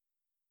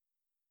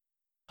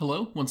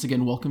Hello, once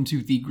again, welcome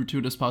to the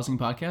Gratuitous Pausing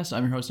Podcast.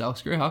 I'm your host,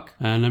 Alex Greyhawk.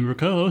 And I'm your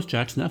co-host,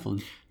 Jackson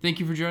Eflin. Thank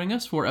you for joining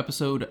us for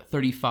episode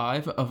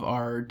 35 of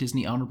our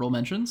Disney Honorable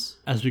Mentions.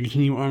 As we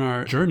continue on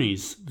our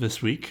journeys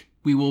this week,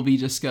 we will be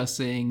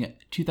discussing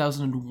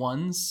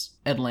 2001's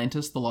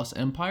Atlantis, The Lost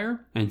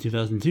Empire. And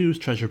 2002's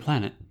Treasure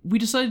Planet. We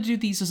decided to do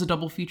these as a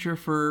double feature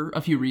for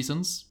a few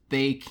reasons.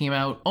 They came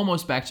out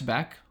almost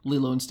back-to-back.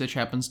 Lilo and Stitch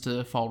happens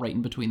to fall right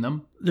in between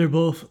them. They're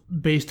both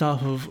based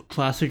off of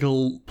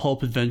classical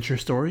pulp adventure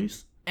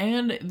stories.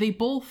 And they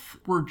both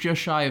were just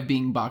shy of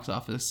being box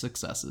office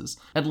successes.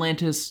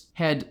 Atlantis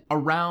had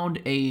around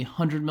a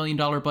 $100 million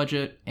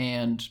budget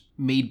and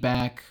made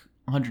back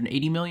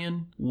 $180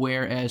 million,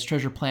 whereas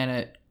Treasure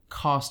Planet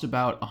cost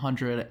about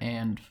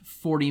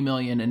 $140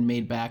 million and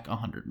made back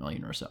 $100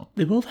 million or so.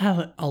 They both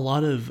have a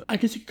lot of, I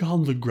guess you could call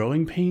them the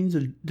growing pains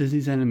of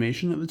Disney's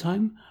animation at the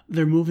time.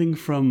 They're moving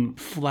from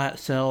flat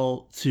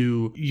cell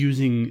to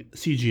using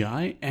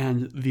CGI,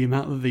 and the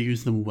amount that they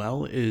use them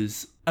well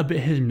is a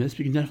bit hit and miss.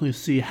 We can definitely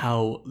see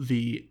how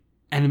the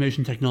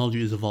animation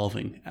technology is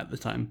evolving at the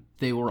time.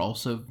 They were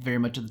also very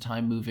much at the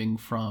time moving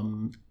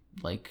from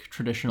like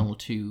traditional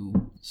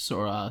to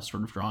sort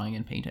of drawing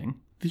and painting.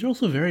 These are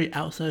also very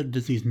outside of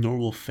Disney's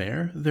normal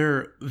fare.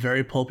 They're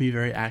very pulpy,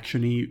 very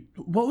action-y.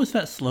 What was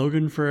that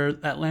slogan for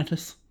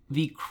Atlantis?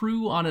 The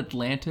crew on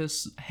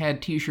Atlantis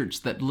had t-shirts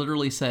that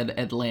literally said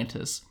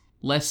Atlantis.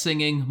 Less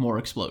singing, more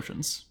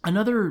explosions.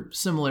 Another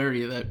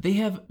similarity that they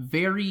have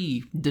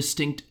very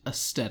distinct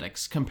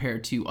aesthetics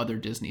compared to other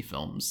Disney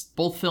films.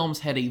 Both films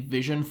had a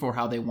vision for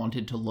how they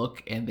wanted to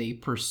look, and they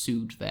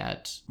pursued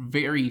that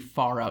very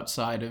far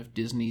outside of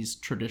Disney's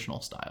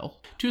traditional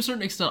style. To a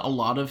certain extent, a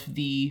lot of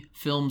the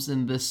films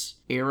in this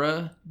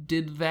era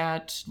did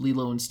that.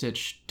 Lilo and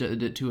Stitch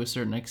did it to a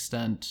certain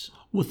extent.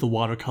 With the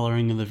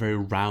watercoloring and the very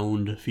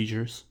round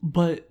features.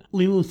 But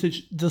Lilo and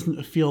Stitch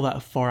doesn't feel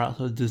that far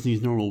outside of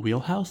Disney's normal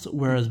wheelhouse,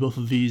 whereas both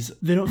of these,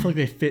 they don't feel like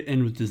they fit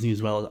in with Disney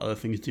as well as other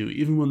things do.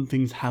 Even when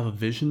things have a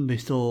vision, they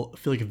still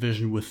feel like a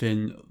vision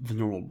within the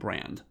normal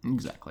brand.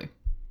 Exactly.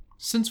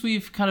 Since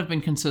we've kind of been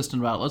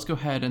consistent about it, let's go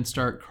ahead and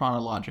start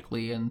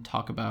chronologically and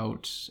talk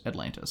about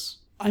Atlantis.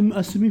 I'm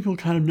assuming people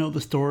kind of know the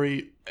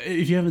story.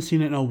 If you haven't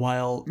seen it in a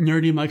while,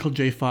 nerdy Michael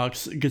J.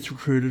 Fox gets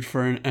recruited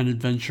for an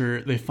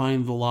adventure. They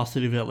find the lost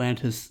city of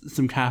Atlantis.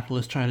 Some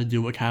capitalists try to do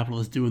what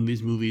capitalists do in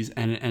these movies,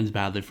 and it ends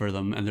badly for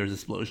them, and there's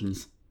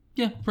explosions.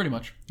 Yeah, pretty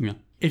much. Yeah.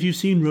 If you've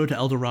seen Road to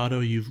El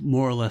Dorado, you've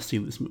more or less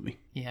seen this movie.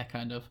 Yeah,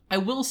 kind of. I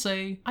will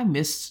say, I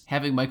miss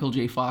having Michael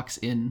J. Fox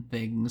in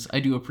things.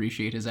 I do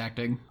appreciate his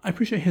acting. I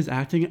appreciate his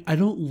acting. I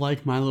don't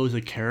like Milo as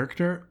a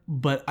character,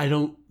 but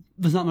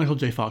that's not Michael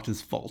J.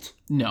 Fox's fault.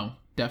 No.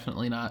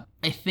 Definitely not.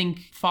 I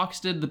think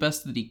Fox did the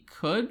best that he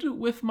could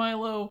with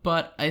Milo,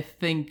 but I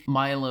think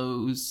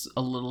Milo's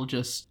a little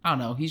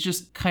he's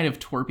just kind of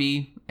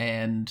twerpy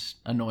and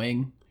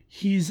annoying.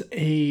 He's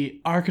a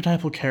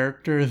archetypal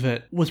character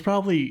that was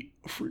probably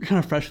kind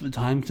of fresh at the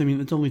time, because I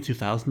mean, it's only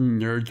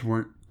 2000, nerds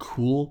weren't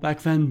cool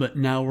back then, but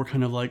now we're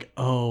kind of like,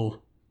 oh.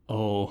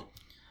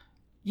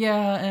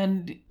 Yeah,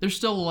 and there's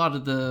still a lot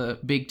of the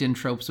baked-in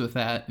tropes with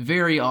that.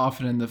 Very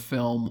often in the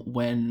film,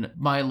 when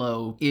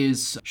Milo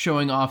is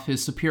showing off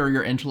his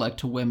superior intellect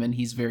to women,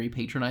 he's very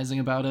patronizing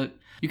about it.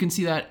 You can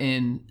see that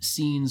in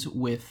scenes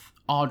with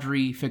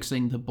Audrey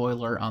fixing the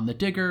boiler on the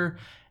digger,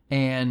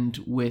 and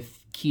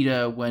with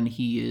Kida when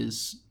he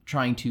is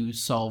trying to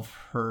solve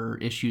her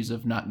issues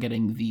of not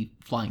getting the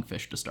flying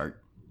fish to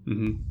start.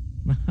 Mm-hmm.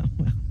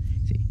 Well,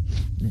 see,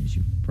 there's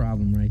your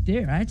problem right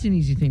there. That's an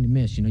easy thing to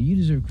miss. You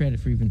deserve credit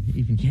for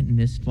even getting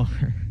this far.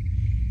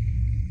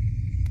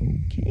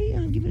 Okay,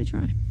 I'll give it a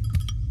try.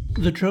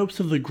 The tropes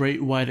of the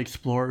great white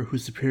explorer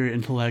whose superior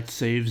intellect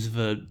saves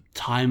the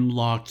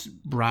time-locked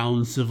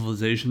brown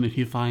civilization that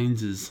he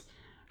finds is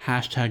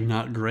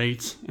 #not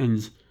great,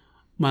 and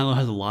Milo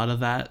has a lot of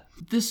that.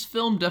 This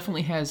film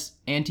definitely has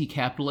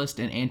anti-capitalist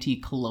and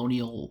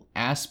anti-colonial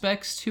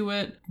aspects to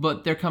it,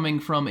 but they're coming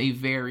from a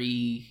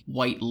very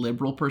white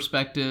liberal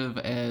perspective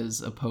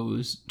as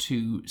opposed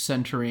to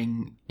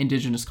centering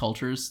indigenous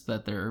cultures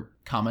that they're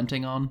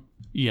commenting on.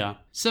 Yeah.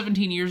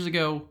 17 years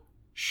ago,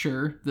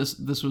 sure,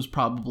 this was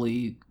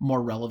probably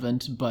more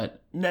relevant,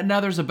 but now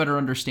there's a better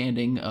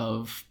understanding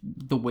of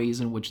the ways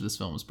in which this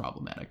film is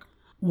problematic.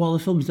 While the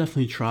film's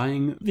definitely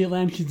trying, the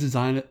Atlantis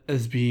design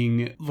as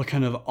being the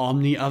kind of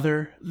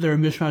omni-other. They're a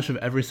mishmash of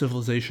every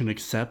civilization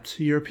except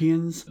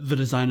Europeans. The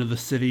design of the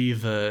city,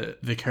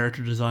 the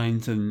character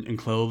designs and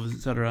clothes,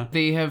 etc.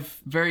 They have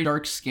very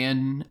dark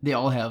skin. They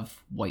all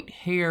have white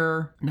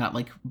hair, not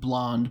like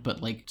blonde,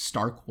 but like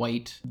stark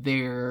white.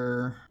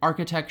 Their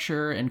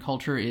architecture and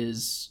culture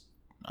is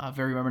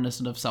very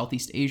reminiscent of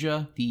Southeast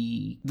Asia.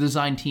 The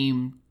design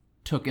team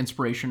took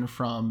inspiration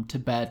from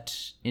Tibet,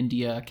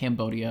 India,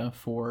 Cambodia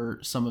for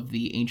some of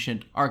the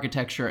ancient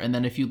architecture. And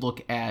then if you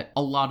look at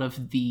a lot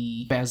of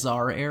the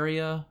bazaar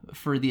area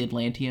for the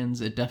Atlanteans,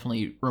 it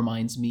definitely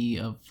reminds me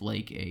of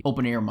like a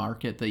open air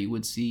market that you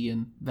would see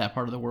in that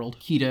part of the world.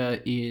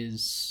 Kida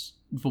is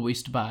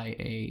voiced by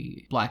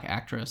a black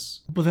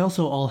actress. But they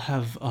also all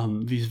have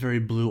these very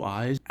blue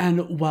eyes.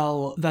 And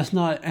while that's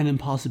not an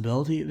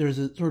impossibility, there's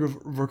a sort of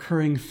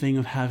recurring thing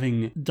of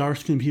having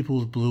dark-skinned people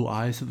with blue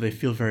eyes that they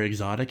feel very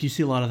exotic. You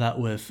see a lot of that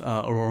with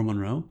Aurora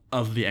Monroe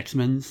of the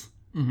X-Men's.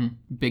 Mm-hmm.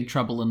 Big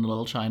Trouble in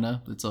Little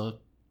China. It's a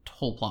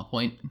whole plot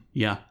point.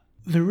 Yeah.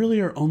 There really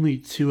are only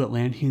two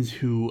Atlanteans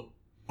who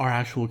are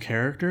actual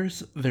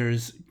characters.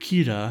 There's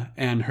Kida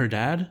and her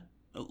dad,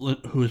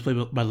 who is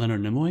played by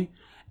Leonard Nimoy,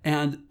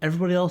 and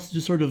everybody else is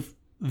just sort of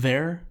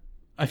there.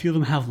 A few of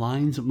them have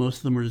lines, but most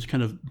of them are just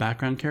kind of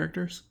background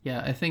characters.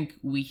 Yeah, I think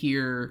we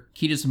hear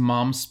Kida's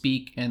mom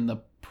speak in the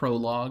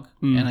prologue,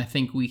 and I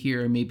think we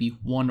hear maybe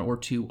one or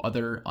two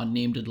other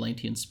unnamed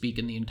Atlanteans speak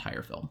in the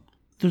entire film.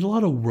 There's a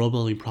lot of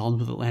world-building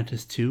problems with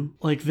Atlantis, too.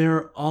 Like,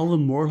 they're all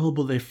immortal,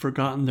 but they've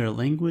forgotten their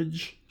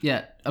language.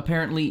 Yeah,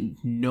 apparently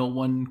no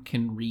one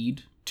can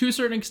read. To a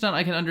certain extent,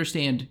 I can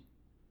understand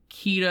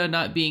Kida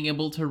not being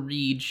able to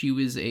read. She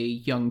was a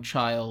young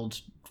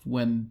child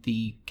when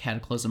the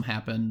cataclysm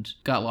happened,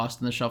 got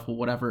lost in the shuffle,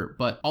 whatever.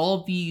 But all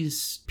of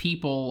these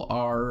people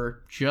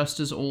are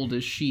just as old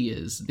as she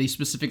is. They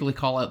specifically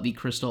call out the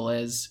crystal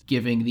as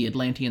giving the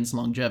Atlanteans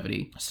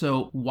longevity.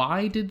 So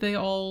why did they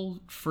all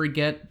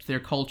forget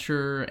their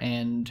culture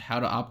and how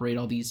to operate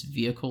all these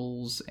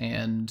vehicles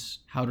and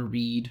how to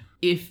read?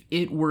 If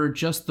it were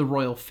just the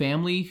royal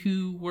family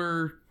who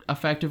were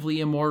effectively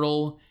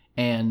immortal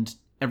and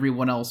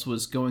everyone else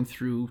was going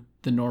through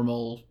the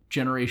normal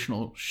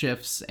generational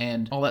shifts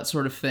and all that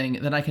sort of thing,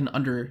 then I can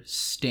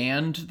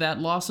understand that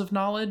loss of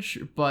knowledge,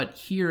 but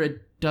here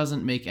it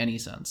doesn't make any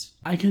sense.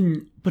 I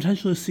can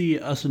potentially see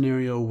a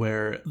scenario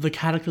where the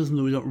cataclysm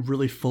that we don't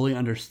really fully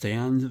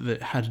understand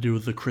that had to do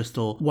with the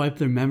crystal wiped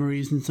their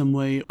memories in some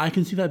way. I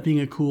can see that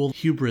being a cool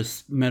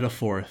hubris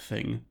metaphor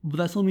thing. But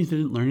that still means they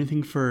didn't learn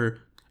anything for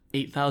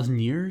 8,000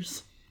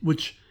 years,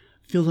 which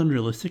feels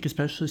unrealistic,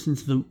 especially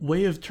since the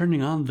way of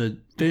turning on the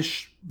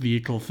dish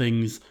vehicle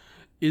things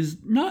is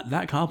not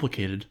that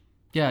complicated.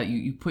 Yeah,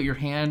 you put your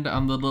hand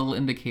on the little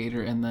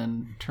indicator and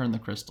then turn the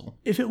crystal.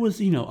 If it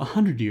was,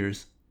 100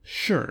 years,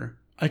 sure,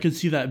 I could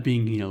see that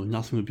being,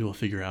 not something that people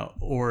figure out.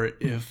 Or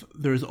if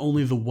there's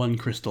only the one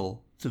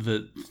crystal to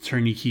the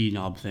turny key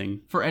knob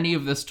thing. For any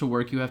of this to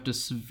work, you have to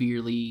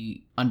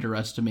severely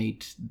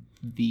underestimate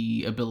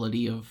the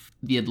ability of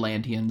the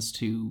Atlanteans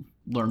to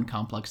learn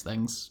complex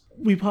things.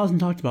 We paused and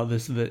talked about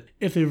this, that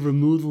if they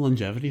removed the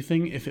longevity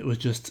thing, if it was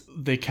just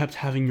they kept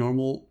having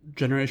normal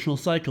generational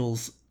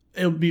cycles,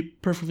 it would be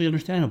perfectly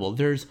understandable.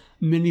 There's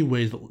many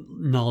ways that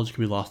knowledge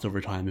can be lost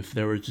over time. If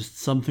there was just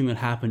something that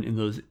happened in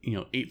those,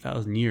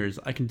 8,000 years,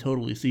 I can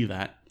totally see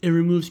that. It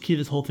removes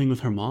Kida's whole thing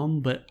with her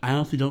mom, but I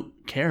honestly don't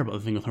care about the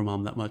thing with her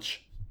mom that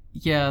much.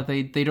 Yeah,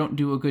 they don't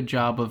do a good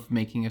job of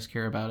making us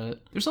care about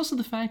it. There's also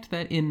the fact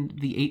that in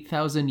the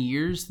 8,000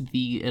 years,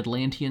 the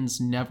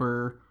Atlanteans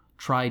never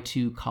try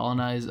to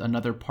colonize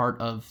another part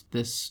of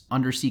this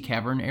undersea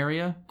cavern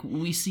area.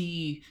 We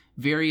see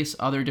various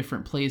other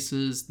different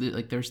places.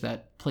 Like there's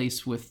that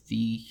place with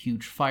the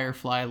huge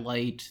firefly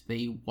light.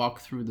 They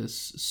walk through this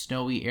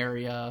snowy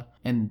area,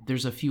 and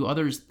there's a few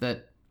others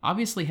that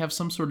obviously have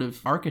some sort of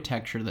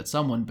architecture that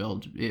someone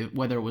built,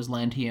 whether it was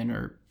Lantean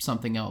or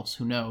something else,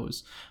 who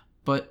knows.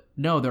 But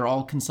no, they're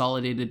all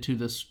consolidated to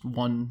this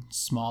one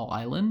small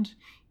island,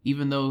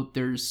 even though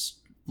there's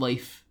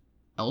life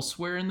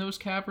elsewhere in those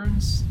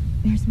caverns.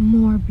 There's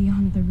more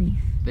beyond the reef.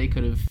 They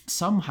could have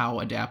somehow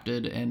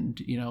adapted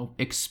and,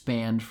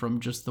 expand from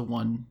just the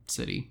one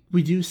city.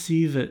 We do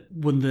see that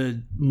when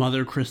the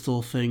mother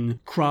crystal thing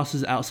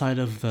crosses outside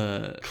of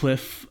the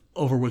cliff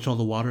over which all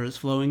the water is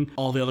flowing,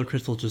 all the other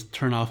crystals just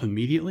turn off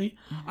immediately.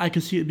 I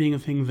could see it being a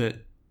thing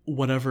that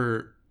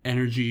whatever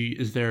energy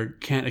is there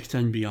can't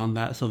extend beyond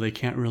that, so they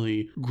can't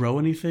really grow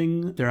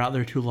anything. They're out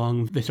there too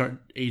long, they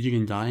start aging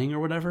and dying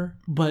or whatever.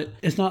 But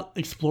it's not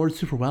explored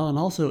super well, and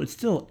also it's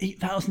still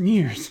 8,000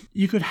 years.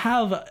 You could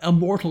have a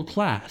mortal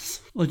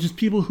class, like just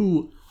people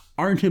who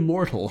aren't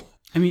immortal.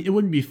 I mean, it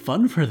wouldn't be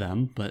fun for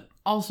them, but...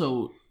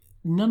 Also,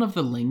 none of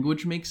the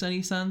language makes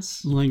any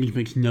sense. Language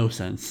makes no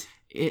sense.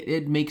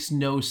 It makes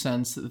no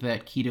sense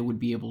that Kida would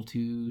be able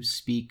to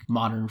speak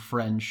modern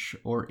French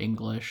or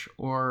English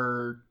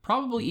or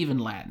probably even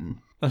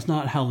Latin. That's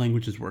not how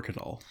languages work at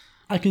all.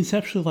 I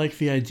conceptually like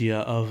the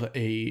idea of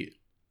a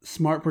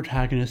smart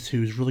protagonist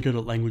who's really good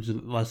at language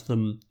and lets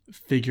them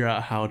figure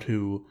out how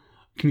to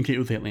communicate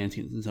with the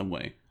Atlanteans in some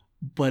way.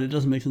 But it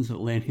doesn't make sense that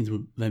Atlanteans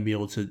would then be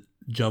able to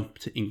jump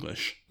to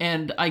English.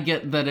 And I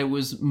get that it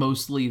was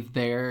mostly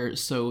there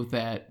so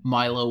that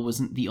Milo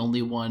wasn't the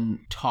only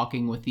one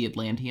talking with the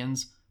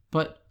Atlanteans,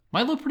 but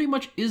Milo pretty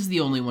much is the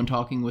only one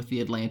talking with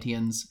the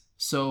Atlanteans,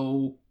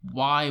 so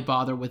why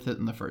bother with it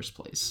in the first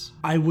place?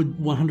 I would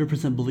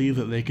 100% believe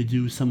that they could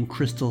do some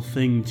crystal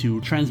thing to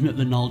transmit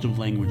the knowledge of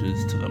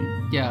languages to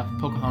them. Yeah,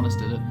 Pocahontas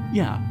did it.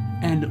 Yeah,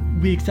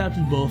 and we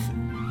accepted both,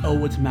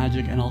 oh, it's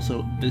magic, and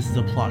also this is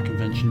a plot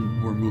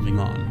convention, we're moving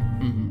on.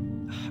 Mm-hmm.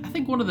 I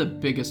think one of the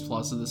biggest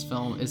flaws of this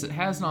film is it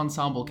has an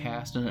ensemble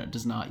cast and it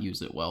does not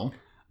use it well.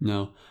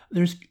 No.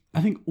 There's,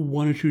 I think,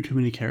 one or two too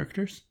many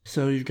characters.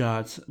 So you've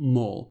got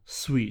Mole,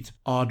 Sweet,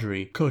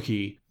 Audrey,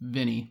 Cookie,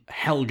 Vinny,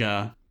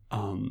 Helga,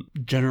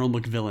 General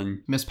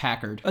McVillain. Miss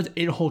Packard. That's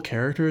 8 whole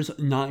characters,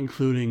 not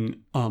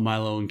including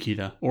Milo and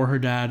Kita, or her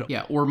dad.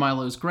 Yeah, or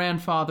Milo's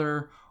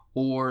grandfather,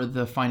 or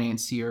the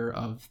financier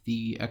of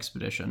the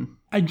expedition.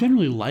 I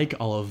generally like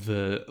all of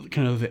the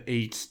kind of the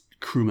 8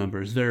 crew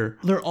members. They're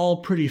all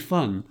pretty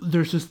fun.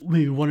 There's just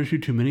maybe one or two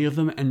too many of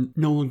them, and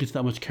no one gets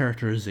that much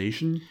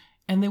characterization.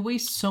 And they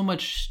waste so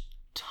much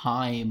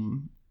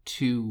time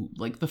to,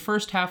 like, the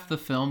first half of the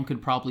film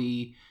could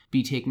probably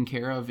be taken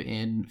care of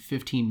in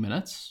 15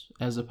 minutes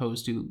as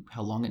opposed to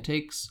how long it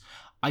takes.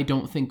 I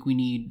don't think we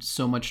need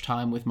so much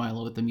time with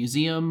Milo at the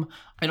museum.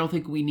 I don't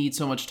think we need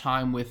so much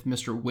time with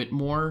Mr.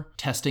 Whitmore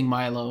testing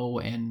Milo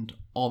and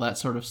all that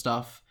sort of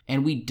stuff.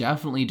 And we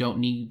definitely don't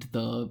need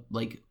the,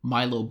 like,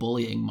 Milo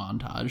bullying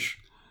montage.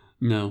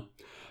 No.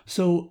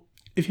 So,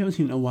 if you haven't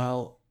seen it in a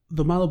while,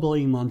 the Milo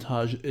bullying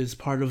montage is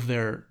part of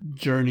their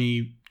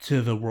journey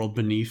to the world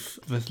beneath,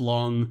 this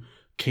long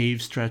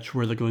cave stretch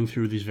where they're going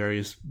through these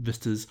various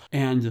vistas.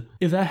 And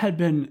if that had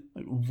been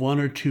like 1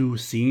 or 2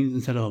 scenes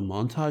instead of a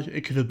montage,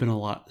 it could have been a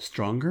lot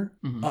stronger.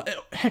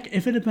 Heck,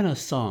 if it had been a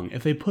song,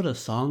 if they put a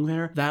song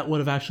there, that would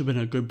have actually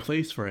been a good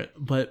place for it.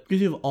 But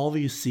because you have all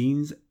these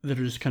scenes that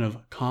are just kind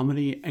of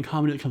comedy, and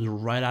comedy that comes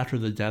right after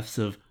the deaths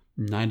of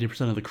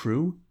 90% of the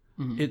crew,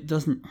 it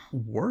doesn't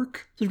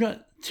work. So you've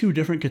got 2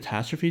 different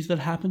catastrophes that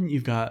happen.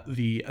 You've got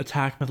the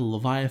attack by the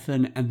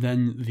Leviathan, and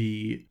then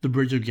the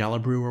Bridge of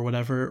Galabru or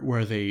whatever,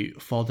 where they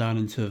fall down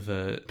into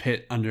the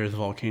pit under the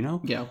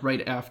volcano. Yeah,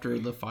 right after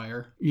the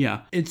fire.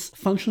 Yeah, it's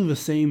functionally the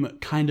same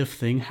kind of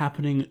thing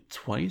happening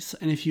twice,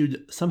 and if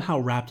you'd somehow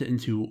wrapped it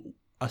into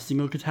a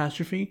single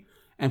catastrophe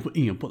and put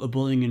the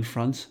bullying in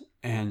front,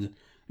 and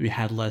we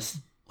had less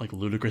like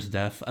ludicrous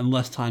death and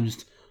less time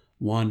just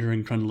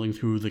wandering, trundling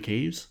through the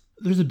caves.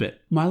 There's a bit.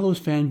 Milo's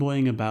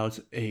fanboying about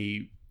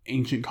a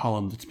ancient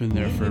column that's been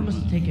there for It must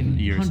have taken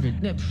years.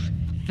 hundreds,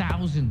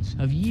 thousands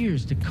of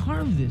years to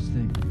carve this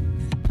thing.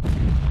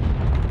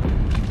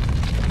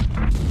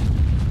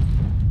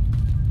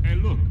 Hey,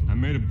 look, I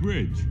made a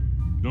bridge.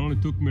 It only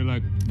took me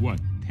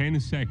 10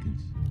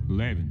 seconds?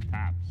 11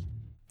 tops.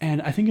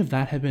 And I think if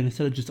that had been,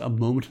 instead of just a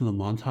moment in the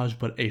montage,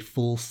 but a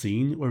full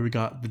scene where we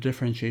got the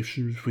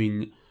differentiation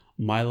between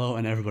Milo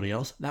and everybody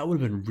else, that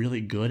would have been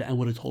really good and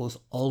would have told us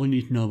all we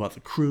need to know about the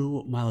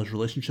crew, Milo's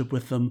relationship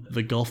with them,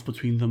 the gulf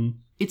between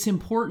them. It's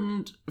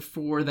important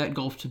for that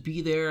gulf to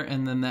be there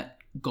and then that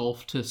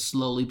gulf to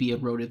slowly be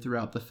eroded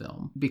throughout the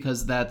film,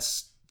 because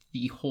that's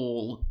the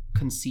whole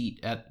conceit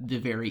at the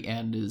very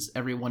end, is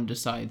everyone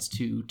decides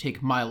to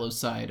take Milo's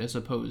side as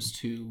opposed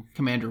to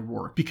Commander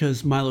Rourke.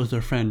 Because Milo's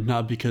their friend,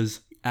 not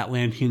because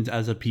Atlanteans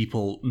as a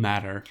people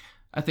matter.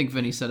 I think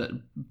Vinny said it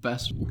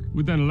best.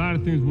 We've done a lot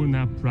of things we're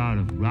not proud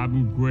of.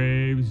 Robbing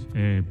graves,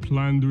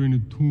 plundering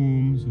the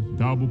tombs,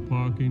 double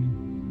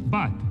parking.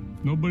 But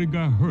nobody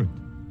got hurt.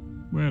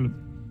 Well,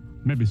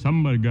 maybe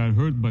somebody got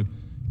hurt, but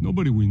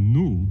nobody we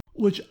knew.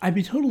 Which I'd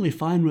be totally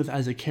fine with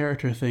as a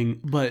character thing,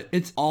 but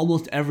it's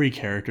almost every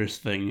character's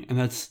thing, and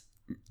that's...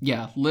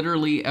 Yeah,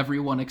 literally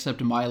everyone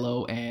except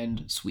Milo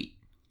and Sweet.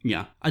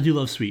 Yeah, I do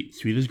love Sweet.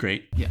 Sweet is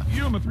great. Yeah.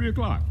 Give him a 3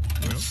 o'clock.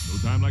 Well, no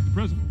time like the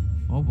present.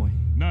 Oh boy.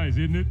 Nice,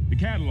 isn't it? The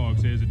catalog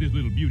says that this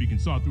little beauty can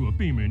saw through a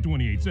femur in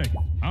 28 seconds.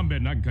 I'm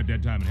betting I can cut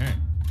that time in half.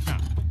 Now,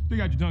 stick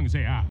out your tongue and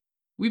say, ah.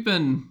 We've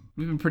been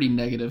pretty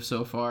negative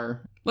so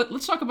far.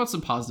 Let's talk about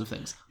some positive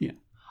things. Yeah.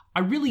 I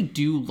really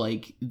do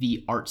like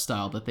the art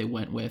style that they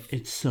went with.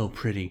 It's so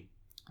pretty.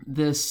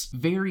 This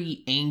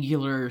very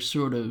angular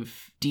sort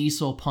of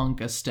diesel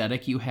punk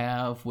aesthetic you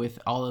have with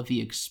all of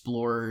the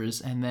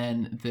explorers, and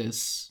then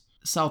this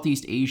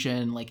Southeast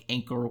Asian, like,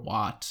 Angkor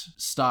Wat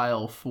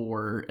style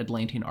for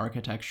Atlantean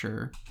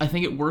architecture. I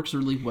think it works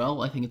really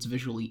well. I think it's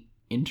visually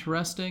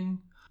interesting.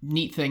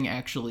 Neat thing,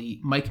 actually,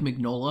 Mike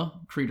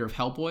Mignola, creator of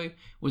Hellboy,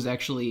 was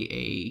actually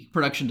a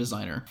production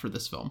designer for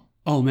this film.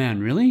 Oh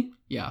man, really?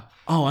 Yeah.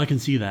 Oh, I can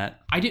see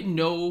that. I didn't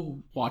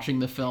know watching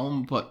the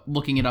film, but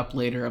looking it up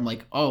later, I'm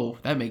like, oh,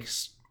 that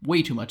makes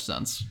way too much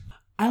sense.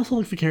 I also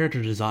like the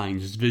character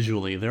designs just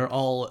visually. They're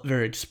all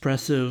very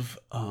expressive.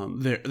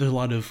 There's a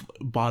lot of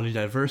body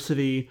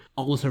diversity.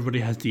 Almost everybody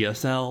has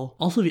DSL.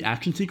 Also, the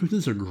action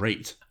sequences are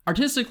great.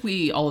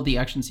 Artistically, all of the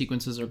action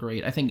sequences are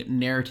great. I think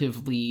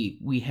narratively,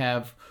 we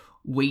have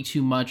way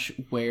too much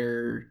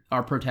where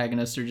our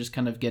protagonists are just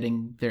kind of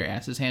getting their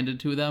asses handed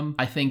to them.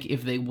 I think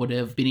if they would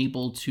have been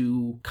able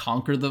to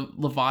conquer the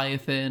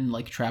Leviathan,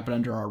 like trap it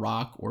under a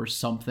rock or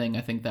something,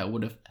 I think that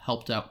would have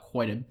helped out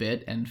quite a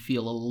bit and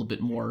feel a little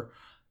bit more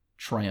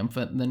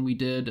triumphant than we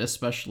did,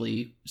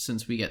 especially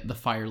since we get the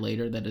fire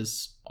later that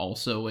is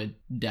also a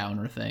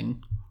downer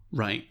thing.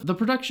 Right. The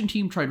production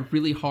team tried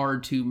really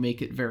hard to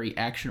make it very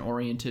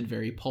action-oriented,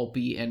 very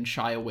pulpy, and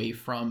shy away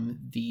from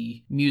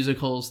the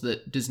musicals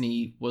that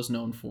Disney was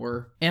known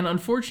for. And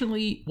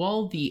unfortunately,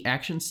 while the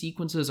action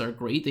sequences are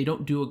great, they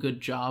don't do a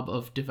good job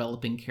of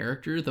developing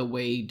character the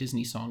way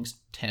Disney songs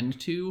tend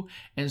to,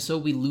 and so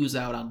we lose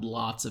out on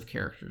lots of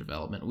character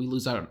development. We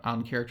lose out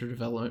on character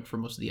development for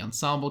most of the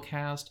ensemble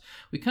cast.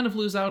 We kind of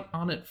lose out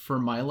on it for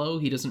Milo.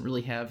 He doesn't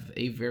really have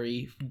a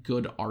very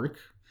good arc.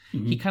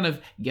 He kind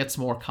of gets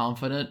more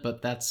confident,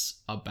 but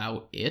that's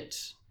about it.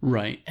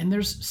 Right. And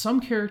there's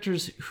some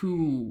characters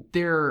who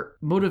their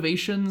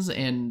motivations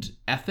and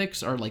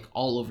ethics are like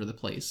all over the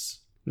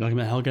place. We're talking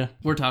about Helga?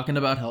 We're talking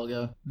about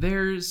Helga.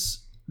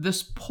 There's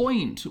this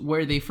point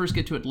where they first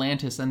get to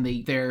Atlantis and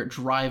they're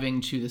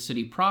driving to the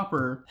city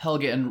proper.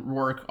 Helga and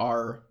Rourke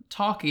are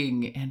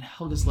talking, and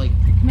Helga's like,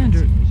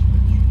 Commander,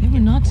 there were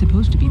not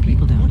supposed to be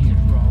people down here.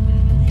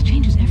 It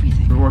changes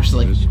everything. Rourke's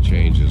like, This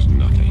changes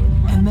nothing.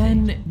 and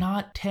then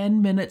not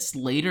 10 minutes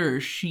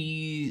later,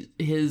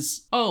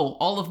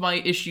 all of my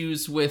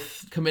issues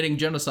with committing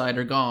genocide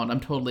are gone. I'm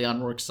totally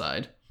on Rourke's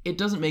side. It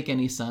doesn't make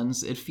any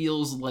sense. It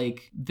feels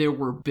like there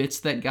were bits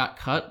that got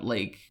cut,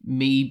 like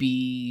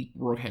maybe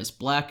Rourke has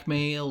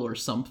blackmail or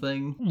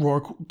something.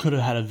 Rourke could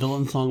have had a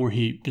villain song where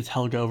he gets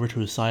Helga over to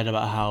his side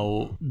about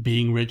how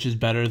being rich is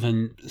better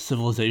than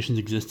civilizations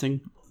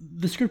existing.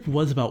 The script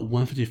was about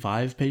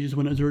 155 pages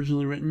when it was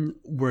originally written,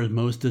 whereas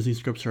most Disney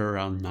scripts are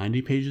around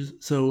 90 pages,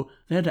 so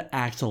they had to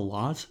act a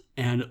lot,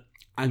 and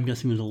I'm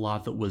guessing there's a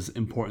lot that was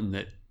important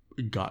that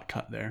got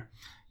cut there.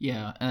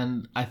 Yeah,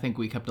 and I think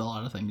we kept a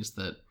lot of things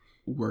that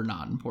were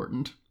not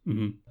important.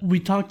 Mm-hmm.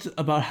 We talked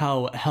about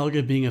how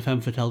Helga being a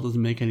femme fatale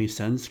doesn't make any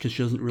sense because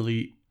she doesn't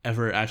really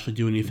ever actually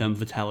do any femme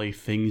fatale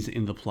things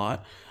in the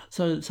plot,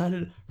 so I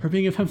decided her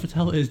being a femme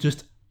fatale is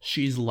just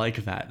she's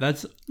like that.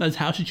 That's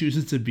how she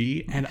chooses to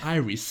be, and I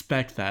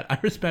respect that. I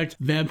respect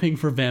vamping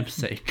for vamp's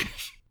sake.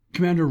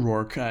 Commander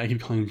Rourke, I keep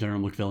calling him General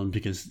McVillain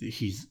because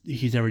he's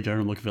every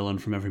General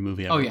McVillain from every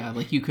movie ever. Oh yeah,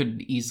 like you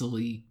could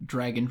easily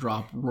drag and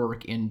drop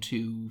Rourke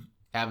into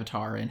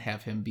Avatar and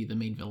have him be the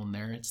main villain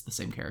there. It's the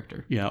same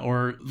character. Yeah,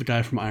 or the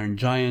guy from Iron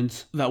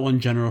Giant, that one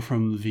general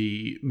from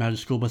the Magic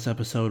School Bus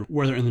episode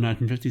where they're in the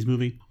 1950s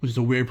movie, which is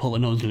a weird pull that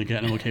no one's going to get,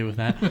 and I'm okay with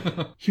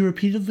that. He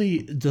repeatedly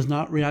does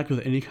not react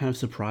with any kind of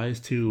surprise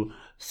to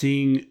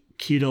seeing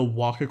Keto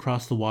walk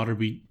across the water,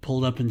 be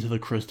pulled up into the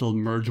crystal,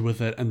 merge with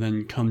it, and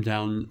then come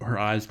down, her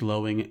eyes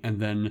glowing,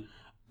 and then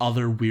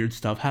other weird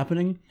stuff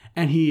happening.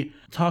 And he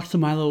talks to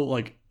Milo,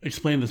 like,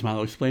 explain this,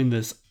 Milo, explain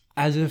this,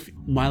 as if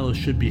Milo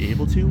should be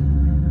able to.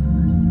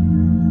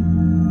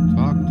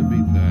 Talk to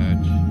me,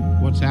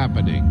 Thatch. What's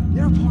happening?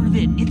 They're a part of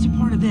it. It's a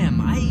part of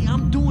them.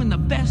 I'm doing the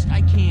best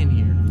I can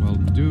here. Well,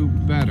 do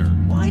better.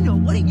 Well, I know.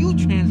 Why don't you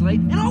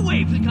translate, and I'll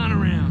wave the gun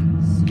around.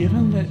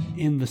 Given that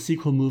in the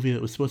sequel movie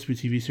that was supposed to be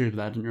a TV series, but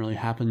that didn't really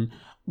happen,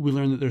 we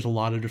learned that there's a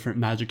lot of different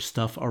magic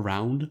stuff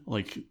around,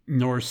 like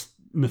Norse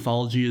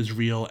mythology is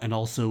real, and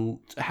also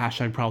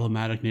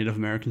 #problematic Native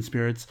American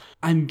spirits.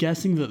 I'm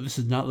guessing that this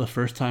is not the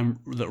first time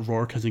that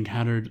Rourke has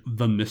encountered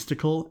the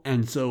mystical,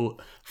 and so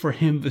for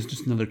him this is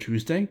just another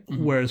Tuesday,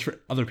 whereas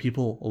for other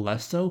people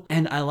less so.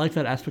 And I like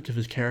that aspect of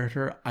his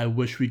character. I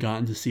wish we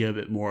gotten to see a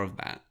bit more of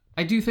that.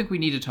 I do think we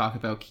need to talk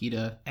about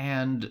Kida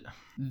and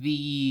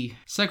the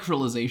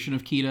sexualization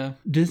of Kida.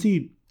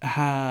 Disney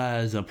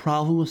has a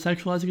problem with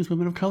sexualizing as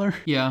women of color.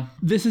 Yeah.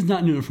 This is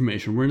not new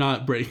information. We're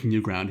not breaking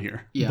new ground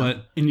here. Yeah.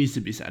 But it needs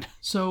to be said.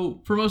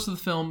 So, for most of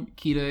the film,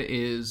 Kida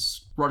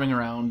is running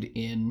around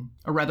in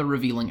a rather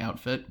revealing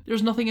outfit.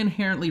 There's nothing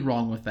inherently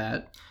wrong with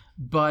that,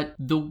 but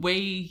the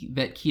way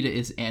that Kida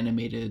is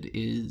animated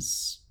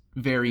is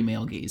very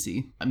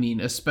male-gazy. I mean,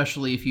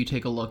 especially if you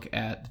take a look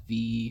at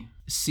the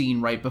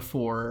scene right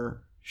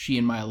before she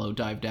and Milo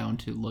dive down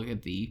to look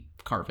at the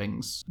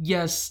carvings.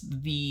 Yes,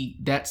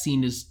 that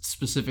scene is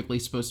specifically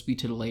supposed to be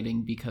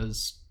titillating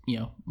because,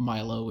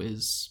 Milo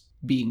is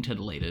being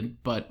titillated,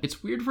 but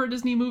it's weird for a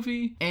Disney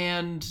movie,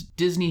 and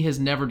Disney has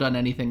never done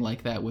anything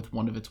like that with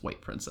one of its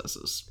white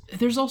princesses.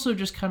 There's also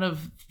just kind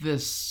of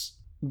this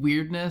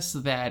weirdness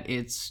that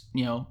it's,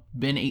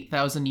 been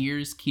 8,000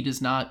 years,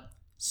 Kida's not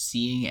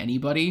seeing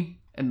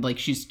anybody, and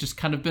she's just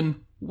kind of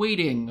been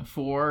waiting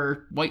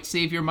for white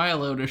savior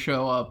Milo to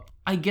show up.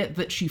 I get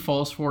that she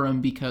falls for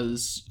him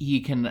because he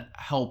can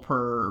help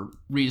her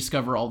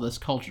rediscover all this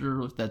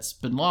culture that's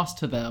been lost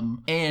to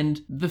them.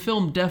 And the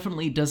film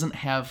definitely doesn't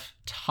have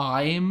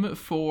time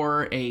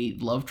for a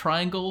love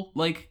triangle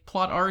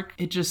plot arc.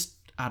 It just,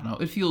 I don't know,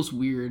 it feels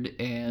weird,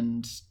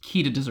 and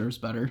Kida deserves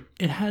better.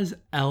 It has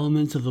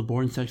elements of the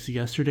Born Sexy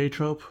Yesterday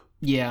trope.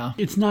 Yeah.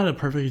 It's not a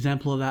perfect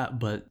example of that,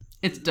 but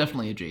it's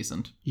definitely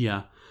adjacent.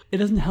 Yeah. It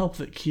doesn't help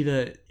that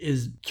Kida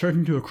is turned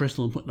into a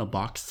crystal and put in a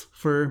box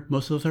for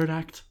most of the third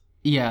act.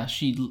 Yeah,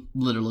 she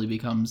literally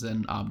becomes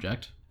an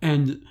object.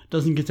 And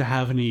doesn't get to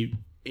have any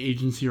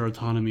agency or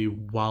autonomy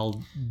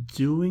while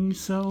doing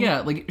so.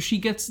 Yeah, she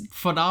gets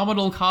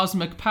phenomenal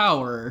cosmic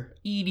power,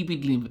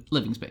 itty-bitty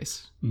living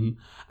space. Mm-hmm.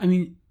 I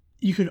mean,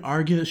 You could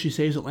argue that she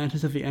saves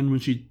Atlantis at the end when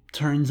she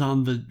turns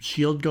on the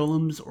shield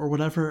golems or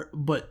whatever,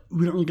 but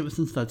we don't really get the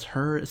sense that's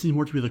her. It seems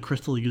more to be the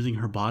crystal using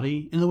her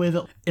body in the way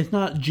that it's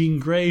not Jean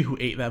Grey who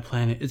ate that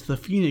planet, it's the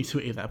Phoenix who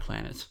ate that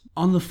planet.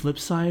 On the flip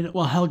side,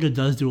 while Helga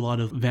does do a lot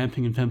of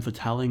vamping and femme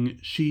fatale,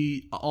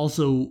 she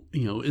also,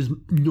 is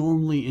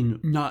normally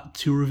in not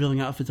too revealing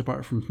outfits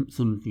apart from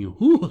some,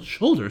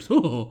 shoulders,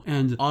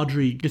 and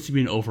Audrey gets to be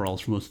in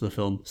overalls for most of the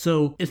film.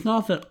 So it's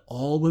not that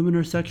all women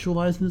are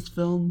sexualized in this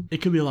film. It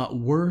could be a lot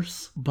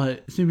worse,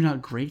 but it's maybe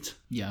not great.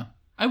 Yeah.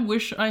 I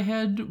wish I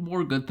had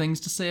more good things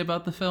to say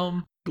about the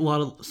film. A lot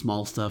of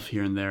small stuff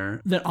here and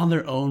there that on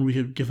their own we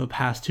could give a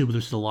pass to, but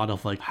there's just a lot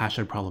of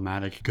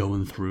 #problematic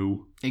going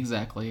through.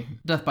 Exactly.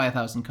 Death by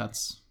 1,000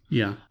 cuts.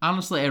 Yeah.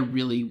 Honestly, I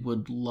really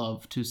would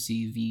love to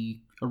see the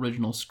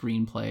original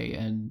screenplay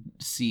and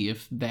see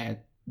if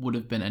that would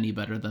have been any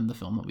better than the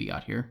film that we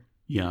got here.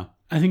 Yeah.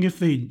 I think if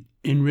they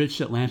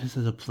enriched Atlantis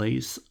as a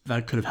place,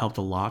 that could have helped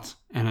a lot,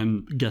 and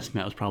I'm guessing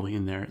that was probably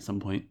in there at some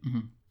point. Mm-hmm.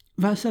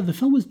 That said, the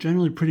film was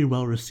generally pretty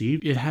well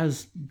received. It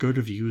has good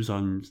reviews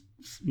on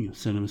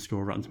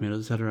CinemaScore, Rotten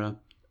Tomatoes, etc.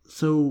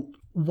 So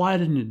why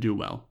didn't it do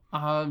well?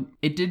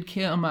 It did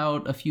come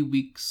out a few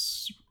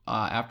weeks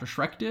after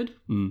Shrek did.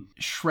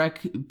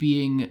 Shrek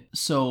being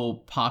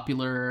so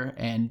popular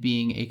and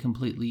being a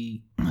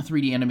completely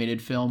 3D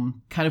animated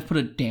film kind of put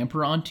a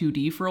damper on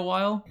 2D for a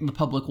while. The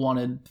public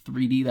wanted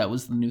 3D, that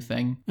was the new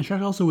thing. And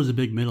Shrek also was a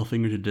big middle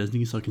finger to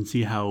Disney, so I can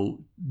see how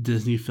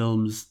Disney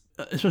films,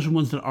 especially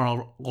ones that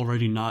are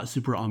already not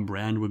super on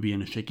brand, would be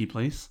in a shaky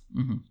place.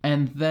 Mm-hmm.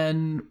 And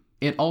then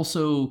it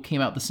also came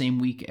out the same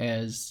week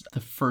as the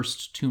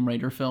first Tomb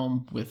Raider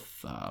film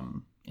with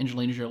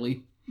Angelina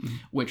Jolie,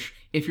 which,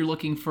 if you're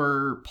looking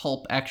for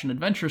pulp action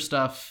adventure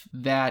stuff,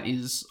 that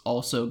is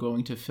also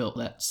going to fill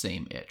that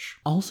same itch.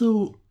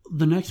 Also,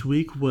 the next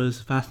week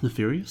was Fast and the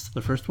Furious,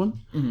 the first one,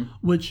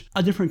 which,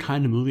 a different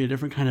kind of movie, a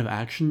different kind of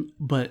action,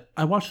 but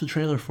I watched the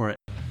trailer for it.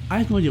 I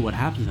have no idea what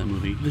happens in that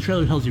movie. The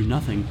trailer tells you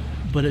nothing,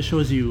 but it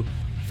shows you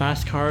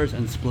fast cars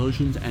and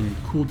explosions and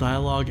cool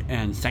dialogue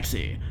and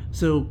sexy.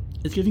 So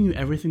it's giving you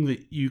everything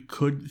that you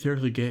could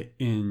theoretically get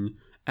in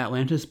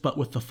Atlantis, but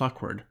with the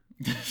fuck word.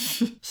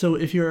 So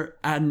if you're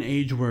at an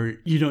age where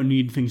you don't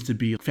need things to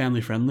be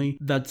family friendly,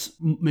 that's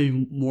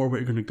maybe more what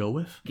you're going to go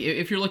with.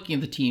 If you're looking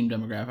at the teen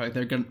demographic,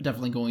 they're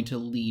definitely going to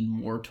lean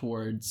more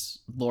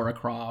towards Lara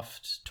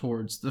Croft,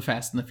 towards the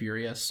Fast and the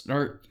Furious,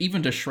 or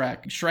even to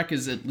Shrek. Shrek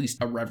is at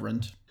least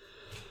irreverent.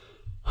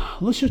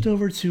 Let's shift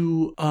over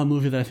to a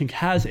movie that I think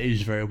has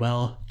aged very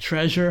well,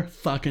 Treasure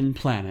fucking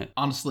Planet.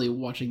 Honestly,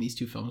 watching these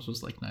two films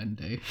was like night and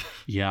day.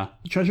 Yeah.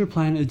 Treasure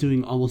Planet is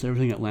doing almost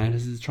everything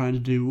Atlantis is trying to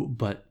do,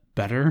 but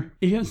better.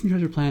 If you haven't seen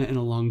Treasure Planet in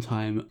a long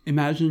time,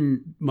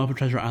 imagine Muppet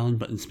Treasure Island,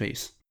 but in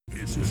space.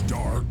 It's as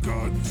dark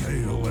a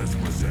tale as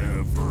was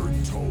ever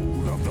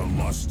told of the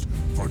lust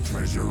for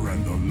treasure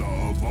and the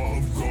love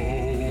of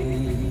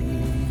gold.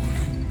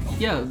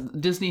 Yeah,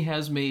 Disney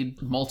has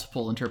made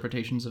multiple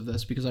interpretations of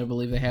this because I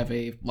believe they have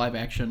a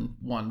live-action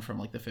one from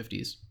like the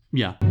 50s.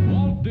 Yeah.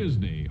 Walt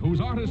Disney,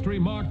 whose artistry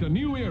marked a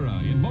new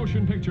era in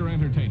motion picture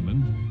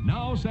entertainment,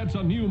 now sets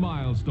a new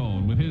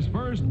milestone with his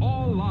first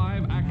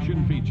all-live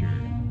action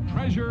feature,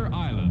 Treasure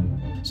Island.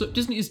 So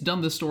Disney has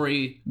done this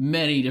story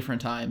many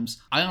different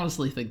times. I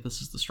honestly think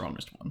this is the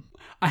strongest one.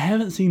 I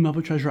haven't seen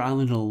Muppet Treasure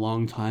Island in a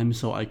long time,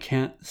 so I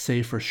can't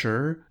say for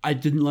sure. I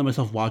didn't let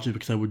myself watch it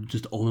because I would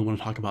just only want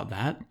to talk about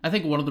that. I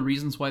think one of the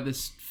reasons why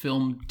this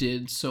film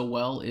did so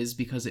well is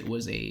because it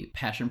was a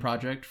passion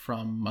project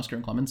from Musker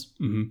and Clemens.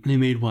 Mm-hmm. They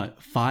made,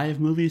 5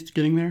 movies to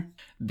getting there?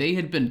 They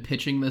had been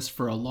pitching this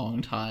for a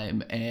long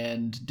time,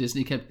 and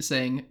Disney kept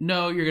saying,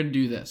 no, you're going to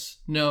do this.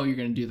 No, you're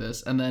going to do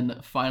this. And then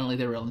finally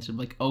they realized,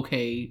 like,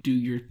 okay, do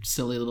your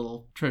silly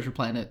little Treasure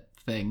Planet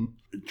thing.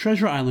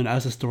 Treasure Island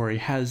as a story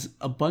has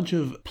a bunch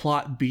of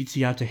plot beats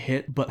you have to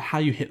hit, but how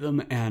you hit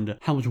them and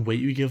how much weight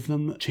you give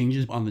them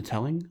changes on the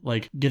telling.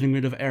 Like getting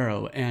rid of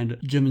Arrow and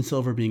Jim and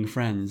Silver being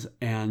friends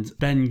and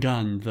Ben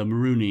Gunn, the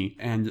Maroonie,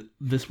 and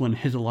this one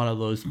hits a lot of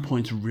those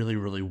points really,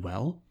 really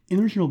well. In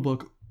the original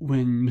book,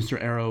 when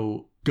Mr.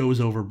 Arrow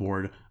goes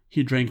overboard,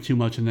 he drank too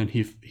much and then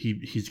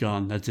he's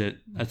gone. That's it.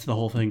 That's the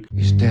whole thing.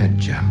 He's dead,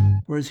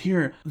 Jim. Whereas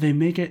here, they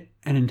make it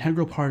an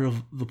integral part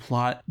of the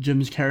plot,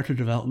 Jim's character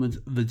development,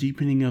 the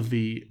deepening of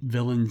the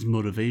villain's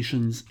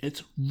motivations.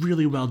 It's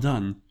really well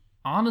done.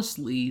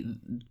 Honestly,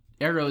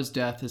 Arrow's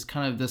death is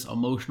kind of this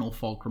emotional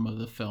fulcrum of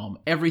the film.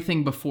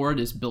 Everything before it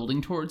is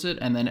building towards it,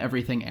 and then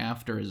everything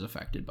after is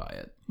affected by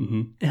it.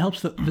 Mm-hmm. It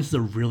helps that this is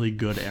a really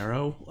good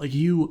Arrow. Like,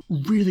 you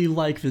really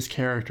like this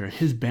character.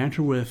 His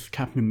banter with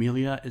Captain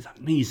Amelia is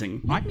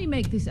amazing. Let me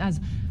make this as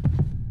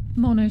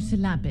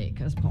monosyllabic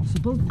as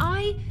possible.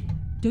 I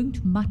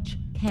don't much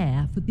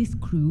care for this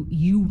crew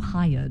you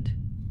hired.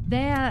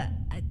 They're...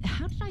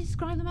 how did I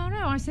describe them? I don't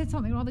know. I said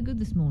something rather good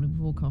this morning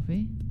before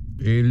coffee.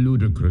 A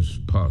ludicrous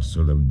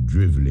parcel of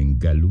drivelling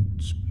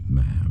galoots,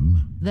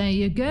 ma'am. There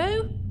you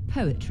go.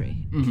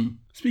 Poetry. Mm-hmm.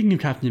 Speaking of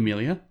Captain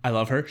Amelia, I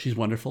love her. She's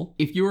wonderful.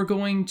 If you were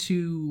going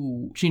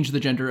to change the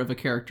gender of a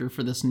character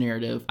for this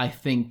narrative, I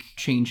think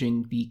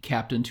changing the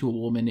captain to a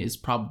woman is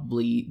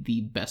probably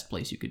the best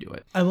place you could do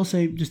it. I will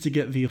say, just to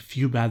get the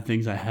few bad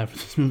things I have for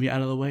this movie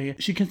out of the way,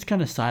 she gets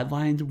kind of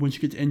sidelined when she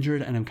gets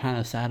injured, and I'm kind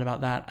of sad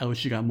about that. I wish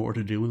she got more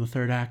to do in the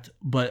third act,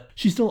 but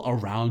she's still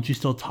around, she's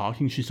still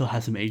talking, she still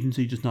has some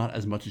agency, just not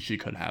as much as she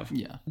could have.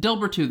 Yeah.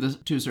 Delbert,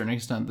 to a certain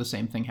extent, the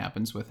same thing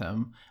happens with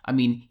him. I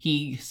mean,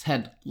 he's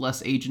had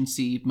less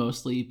agency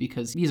mostly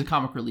because he's a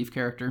comic relief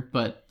character,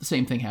 but the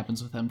same thing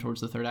happens with him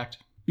towards the third act.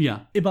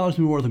 Yeah, it bothers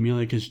me more with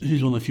Amelia because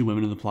she's one of the few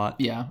women in the plot.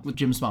 Yeah, with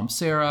Jim's mom,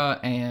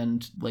 Sarah,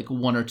 and like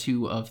one or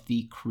two of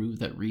the crew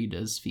that read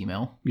as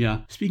female.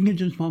 Yeah. Speaking of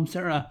Jim's mom,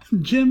 Sarah,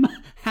 Jim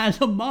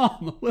has a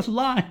mom with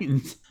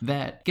lines.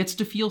 That gets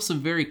to feel some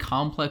very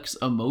complex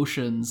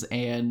emotions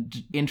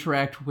and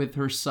interact with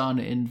her son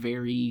in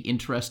very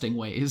interesting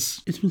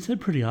ways. It's been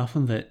said pretty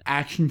often that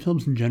action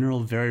films in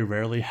general very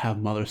rarely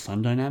have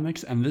mother-son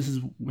dynamics, and this is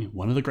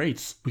one of the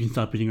greats. We can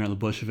stop beating around the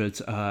bush of it.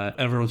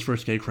 Everyone's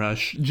first gay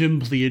crush. Jim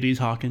Pleiades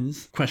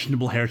Hawkins,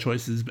 questionable hair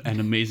choices and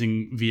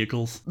amazing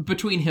vehicles.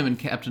 Between him and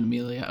Captain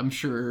Amelia, I'm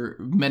sure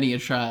many a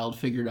child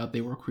figured out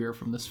they were queer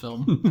from this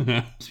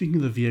film. Speaking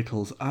of the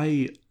vehicles,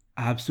 I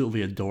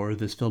absolutely adore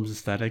this film's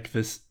aesthetic,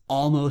 this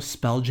almost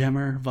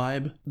Spelljammer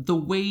vibe. The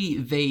way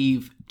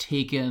they've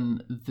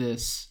taken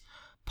this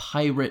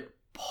pirate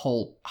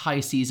pulp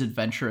high seas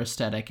adventure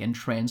aesthetic and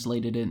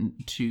translated it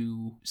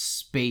into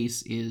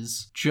space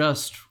is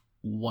just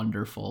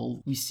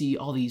wonderful. We see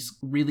all these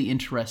really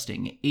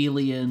interesting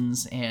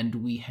aliens, and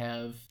we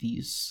have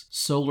these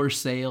solar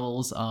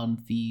sails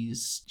on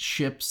these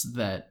ships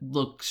that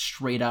look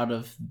straight out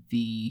of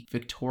the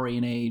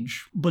Victorian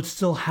age, but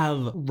still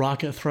have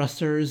rocket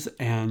thrusters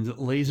and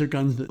laser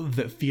guns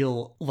that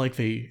feel like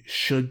they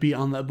should be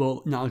on that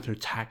boat, not like they're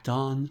tacked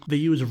on. They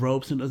use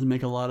ropes and it doesn't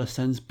make a lot of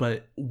sense,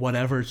 but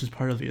whatever, it's just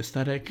part of the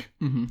aesthetic.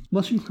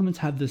 Mushroom Clements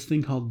had this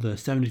thing called the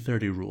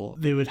 70-30 rule.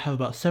 They would have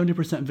about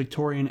 70%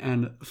 Victorian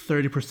and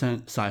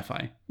 30%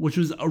 sci-fi, which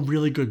was a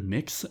really good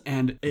mix,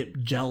 and it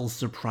gels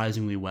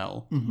surprisingly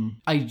well.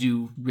 I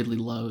do really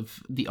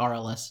love the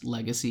RLS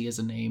legacy as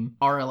a name.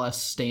 RLS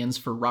stands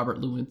for Robert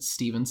Louis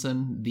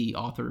Stevenson, the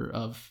author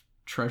of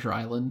Treasure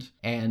Island,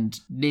 and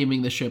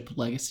naming the ship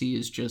Legacy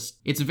is just,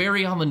 it's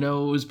very on the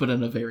nose, but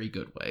in a very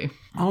good way.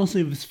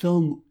 Honestly, this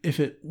film, if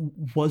it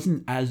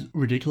wasn't as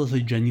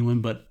ridiculously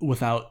genuine, but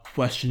without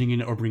questioning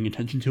it or bringing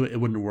attention to it, it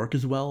wouldn't work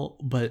as well.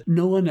 But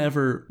no one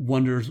ever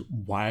wonders,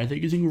 why are they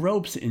using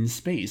ropes in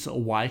space?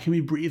 Why can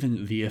we breathe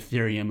in the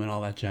Ethereum and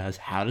all that jazz?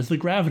 How does the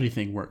gravity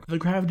thing work? The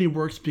gravity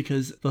works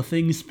because the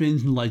thing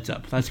spins and lights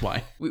up. That's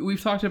why.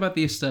 We've talked about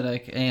the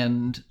aesthetic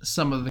and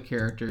some of the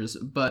characters,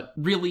 but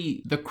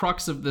really the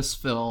crux of this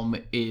film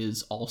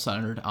is all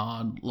centered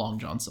on Long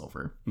John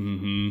Silver.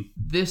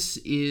 This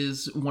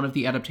is one of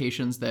the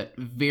adaptations that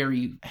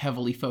very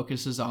heavily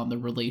focuses on the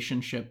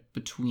relationship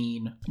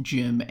between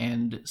Jim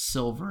and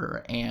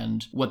Silver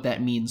and what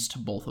that means to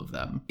both of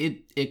them.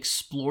 It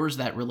explores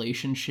that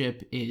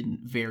relationship in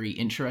very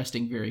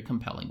interesting, very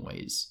compelling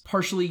ways.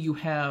 Partially, you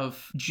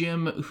have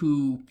Jim,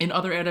 who in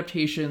other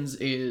adaptations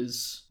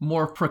is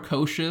more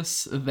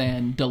precocious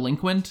than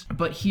delinquent,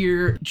 but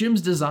here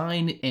Jim's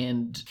design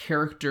and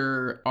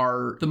character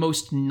are the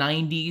most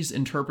 90s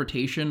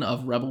interpretation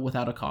of Rebel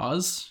Without a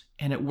Cause,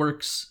 and it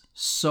works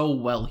so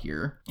well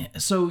here.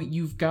 So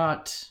you've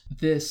got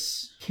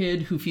this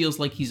kid who feels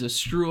like he's a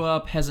screw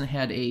up, hasn't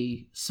had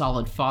a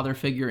solid father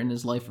figure in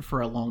his life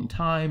for a long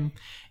time,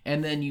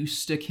 and then you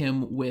stick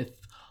him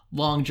with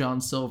Long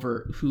John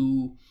Silver,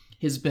 who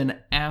has been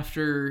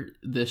after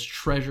this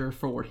treasure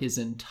for his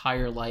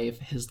entire life,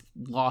 has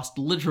lost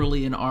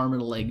literally an arm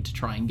and a leg to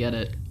try and get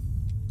it.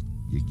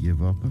 You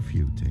give up a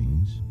few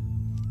things,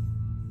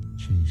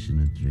 chasing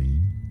a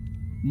dream.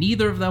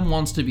 Neither of them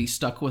wants to be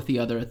stuck with the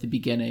other at the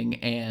beginning,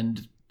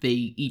 and they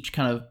each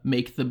kind of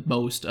make the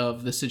most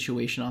of the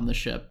situation on the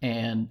ship.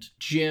 And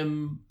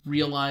Jim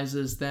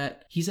realizes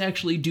that he's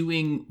actually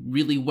doing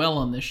really well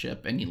on this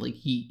ship, and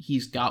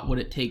he's got what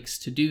it takes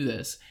to do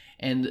this.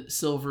 And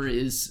Silver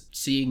is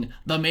seeing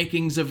the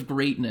makings of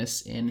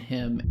greatness in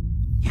him.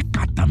 You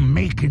got the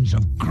makings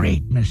of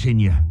greatness in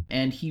you.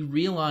 And he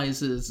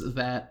realizes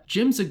that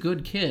Jim's a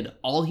good kid.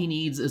 All he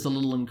needs is a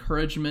little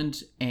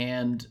encouragement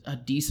and a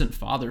decent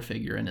father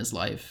figure in his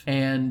life.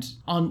 And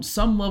on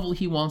some level,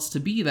 he wants to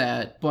be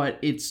that, but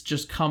it's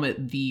just come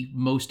at the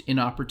most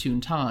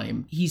inopportune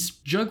time. He's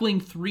juggling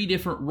 3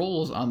 different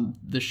roles on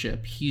the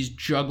ship. He's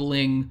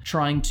juggling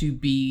trying to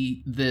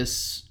be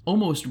this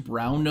almost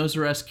Brown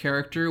Noser-esque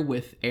character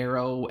with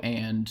Arrow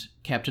and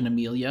Captain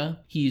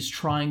Amelia. He's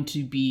trying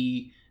to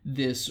be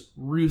this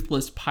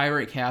ruthless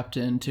pirate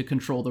captain to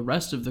control the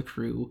rest of the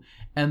crew.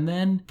 And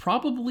then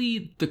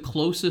probably the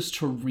closest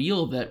to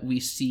real that we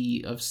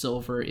see of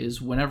Silver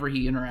is whenever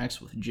he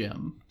interacts with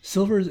Jim.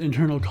 Silver's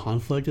internal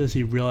conflict as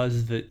he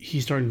realizes that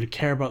he's starting to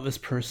care about this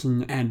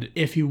person, and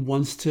if he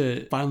wants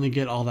to finally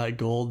get all that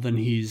gold, then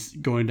he's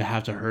going to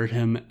have to hurt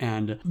him,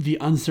 and the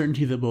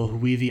uncertainty that both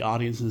we, the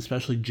audience, and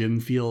especially Jim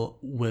feel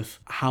with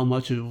how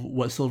much of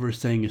what Silver's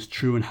saying is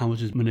true and how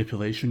much is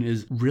manipulation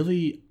is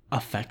really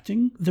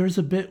affecting. There's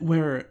a bit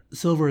where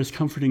Silver is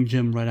comforting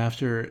Jim right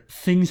after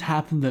things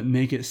happen that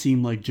make it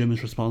seem like Jim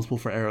is responsible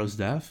for Arrow's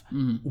death,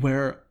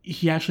 where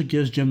he actually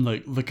gives Jim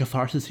like the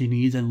catharsis he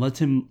needs and lets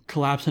him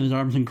collapse in his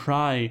arms and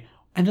cry,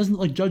 and doesn't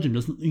like judge him,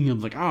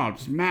 doesn't like, oh,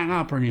 just man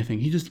up or anything.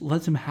 He just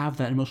lets him have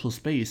that emotional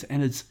space,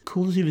 and it's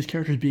cool to see these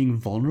characters being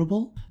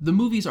vulnerable. The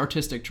movie's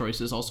artistic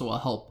choices also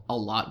help a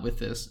lot with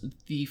this.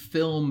 The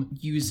film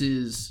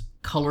uses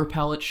color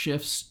palette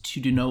shifts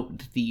to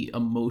denote the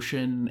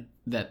emotion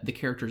that the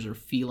characters are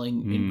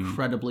feeling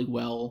incredibly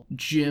well.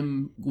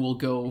 Jim will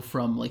go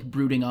from like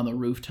brooding on the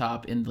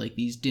rooftop in like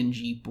these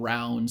dingy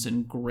browns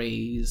and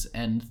grays,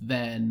 and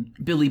then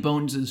Billy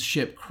Bones'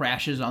 ship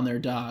crashes on their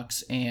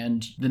docks,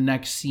 and the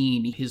next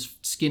scene his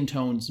skin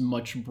tone's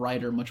much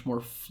brighter, much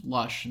more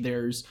flush.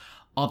 There's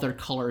other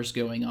colors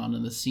going on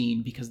in the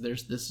scene because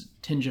there's this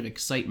tinge of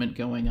excitement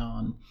going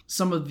on.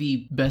 Some of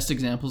the best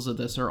examples of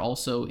this are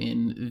also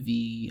in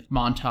the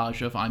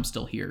montage of I'm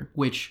Still Here,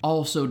 which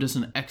also does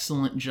an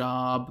excellent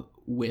job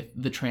with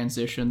the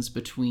transitions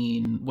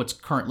between what's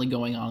currently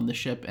going on in the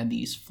ship and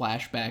these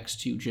flashbacks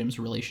to Jim's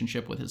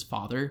relationship with his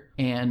father,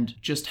 and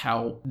just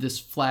how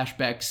this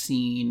flashback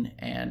scene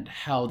and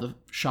how the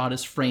shot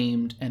is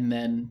framed and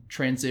then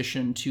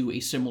transition to a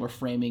similar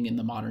framing in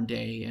the modern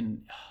day,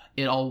 and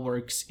it all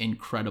works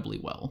incredibly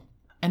well.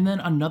 And then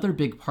another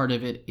big part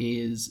of it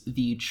is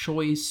the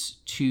choice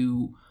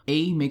to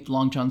make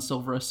Long John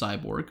Silver a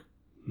cyborg,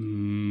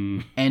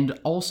 and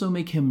also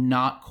make him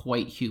not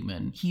quite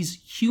human.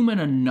 He's human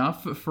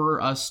enough for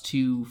us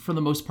to, for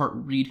the most part,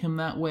 read him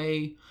that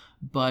way,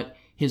 but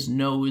his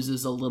nose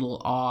is a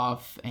little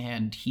off,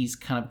 and he's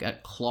kind of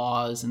got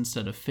claws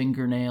instead of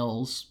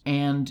fingernails.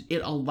 And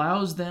it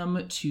allows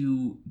them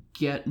to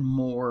get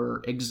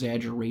more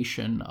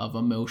exaggeration of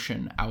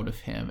emotion out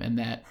of him, and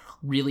that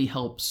really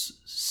helps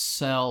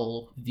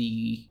sell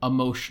the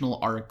emotional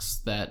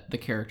arcs that the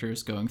character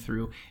is going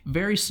through.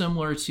 Very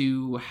similar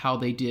to how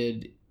they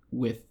did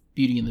with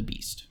Beauty and the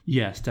Beast.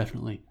 Yes,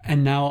 definitely.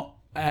 And now,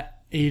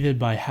 aided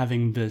by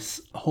having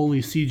this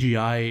wholly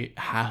CGI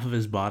half of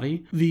his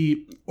body,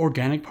 the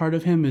organic part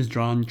of him is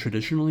drawn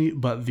traditionally,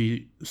 but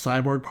the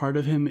cyborg part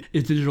of him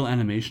is digital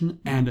animation.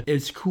 And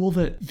it's cool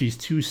that these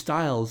two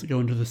styles go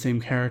into the same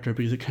character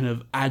because it kind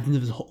of adds into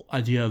this whole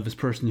idea of this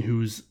person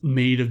who's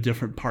made of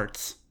different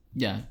parts.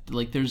 Yeah,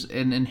 like there's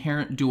an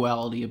inherent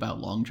duality about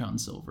Long John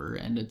Silver,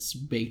 and it's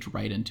baked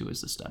right into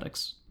his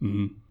aesthetics.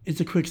 It's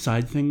a quick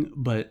side thing,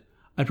 but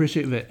I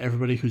appreciate that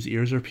everybody whose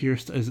ears are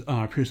pierced is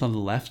pierced on the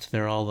left.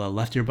 They're all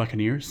left ear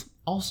buccaneers.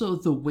 Also,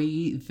 the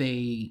way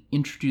they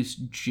introduce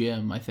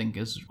Jim, I think,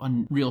 is a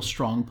real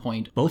strong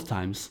point. Both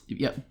times.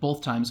 Yeah,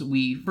 both times.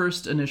 We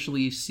first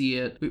initially see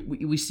it.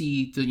 We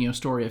see the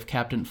story of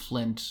Captain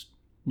Flint,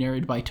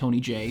 narrated by Tony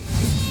J.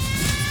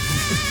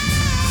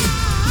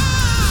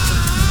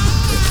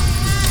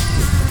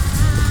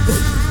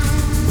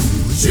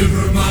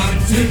 Shiver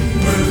my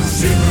timbers,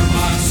 shiver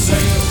my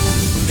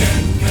sails,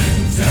 dead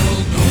can tell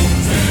no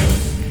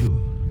tale.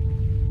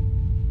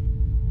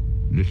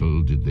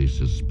 Little did they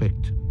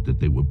suspect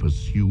that they were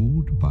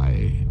pursued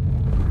by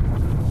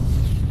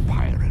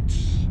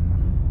pirates.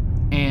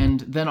 And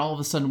then all of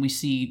a sudden we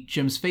see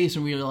Jim's face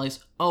and we realize,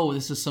 oh,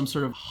 this is some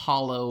sort of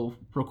hollow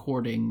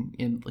recording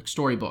in like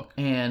storybook.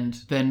 And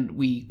then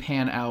we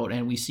pan out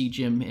and we see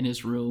Jim in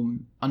his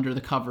room under the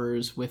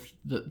covers with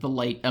the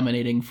light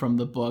emanating from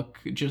the book,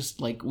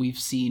 just like we've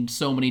seen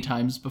so many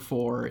times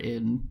before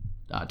in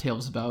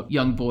tales about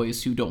young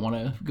boys who don't want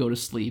to go to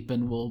sleep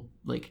and will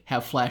like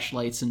have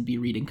flashlights and be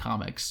reading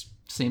comics.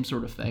 Same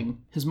sort of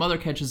thing. His mother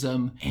catches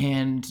him,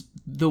 and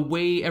the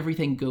way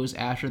everything goes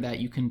after that,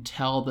 you can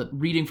tell that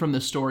reading from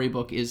the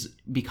storybook is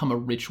become a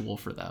ritual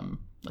for them.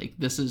 Like,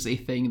 this is a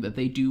thing that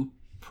they do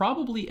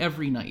probably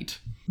every night.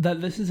 That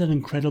this is an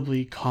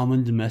incredibly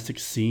common domestic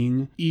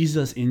scene eases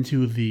us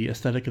into the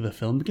aesthetic of the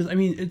film, because, I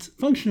mean, it's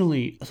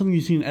functionally something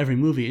you see in every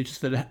movie. It's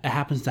just that it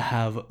happens to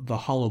have the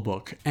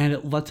holobook, and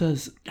it lets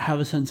us have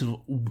a sense of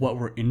what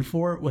we're in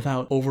for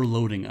without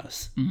overloading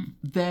us. Mm-hmm.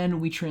 Then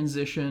we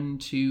transition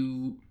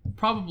to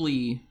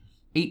probably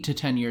 8 to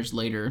 10 years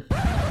later.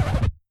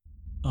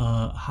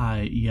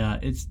 Hi, yeah,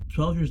 it's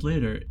 12 years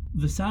later.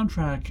 The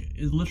soundtrack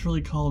is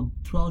literally called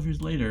 12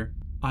 Years Later.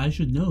 I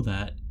should know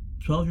that.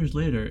 12 Years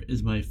Later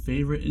is my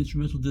favorite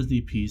instrumental Disney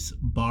piece,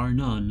 bar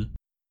none.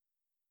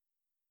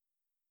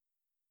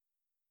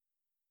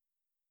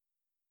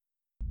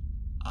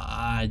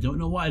 I don't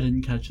know why I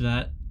didn't catch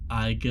that.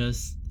 I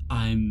guess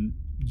I'm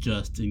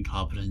just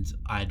incompetent.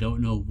 I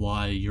don't know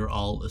why you're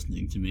all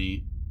listening to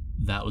me.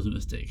 That was a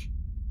mistake.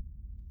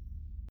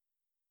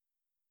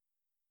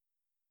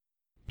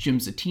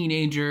 Jim's a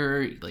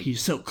teenager. Like,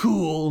 he's so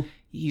cool.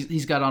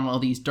 He's got on all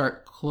these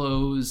dark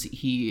clothes.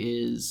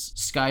 He is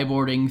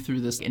skyboarding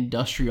through this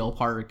industrial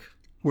park.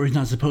 Where he's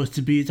not supposed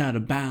to be. It's out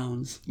of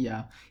bounds.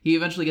 Yeah. He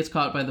eventually gets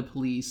caught by the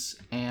police,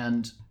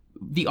 and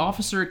the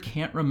officer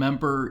can't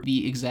remember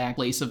the exact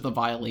place of the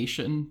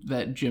violation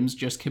that Jim's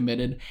just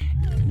committed.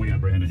 We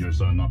apprehended your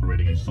son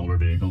operating a solar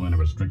vehicle in a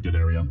restricted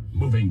area.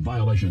 Moving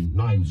violation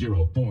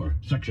 904,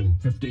 section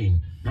 15,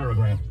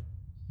 paragraph...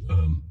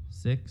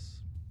 6.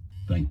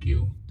 Thank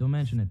you. Don't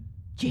mention it.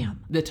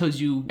 Jim. That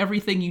tells you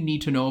everything you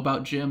need to know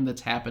about Jim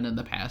that's happened in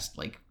the past,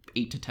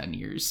 8 to 10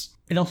 years.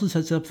 It also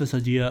sets up this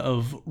idea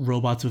of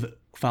robots with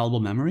fallible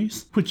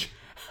memories, which,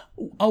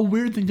 a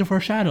weird thing to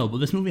foreshadow, but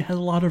this movie has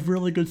a lot of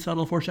really good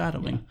subtle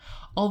foreshadowing. Yeah.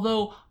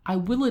 Although, I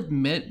will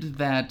admit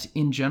that,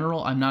 in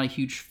general, I'm not a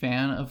huge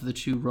fan of the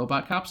 2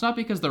 robot cops, not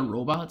because they're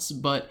robots,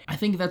 but I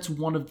think that's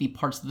one of the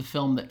parts of the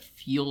film that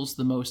feels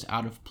the most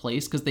out of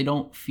place, because they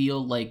don't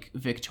feel like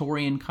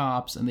Victorian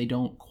cops, and they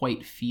don't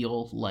quite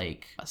feel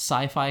like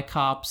sci-fi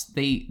cops.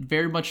 They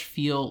very much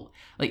feel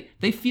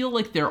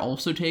like they're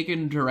also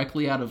taken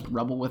directly out of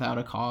Rebel Without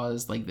a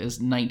Cause, like this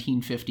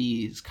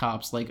 1950s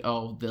cops,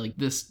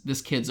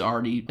 this kid's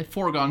already a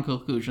foregone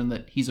conclusion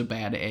that he's a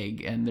bad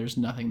egg, and there's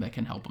nothing that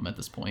can help him at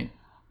this point.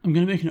 I'm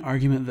going to make an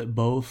argument that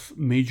both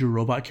major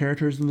robot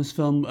characters in this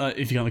film,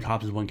 if you count the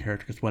cops as one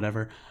character, because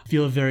whatever,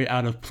 feel very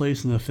out of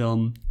place in the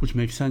film, which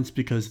makes sense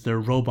because they're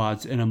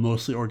robots in a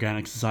mostly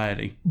organic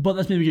society. But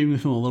that's maybe giving the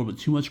film a little bit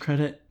too much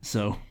credit,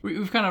 so...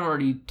 We've kind of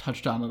already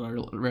touched on it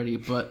already,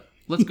 but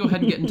let's go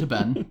ahead and get into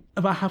Ben.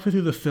 About halfway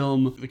through the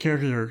film, the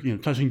characters are,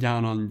 touching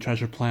down on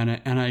Treasure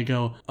Planet, and I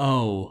go,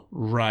 oh,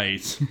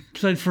 right.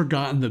 Because I'd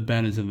forgotten that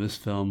Ben is in this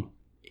film.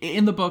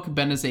 In the book,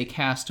 Ben is a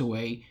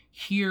castaway.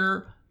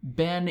 Here,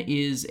 Ben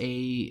is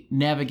a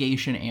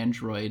navigation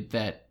android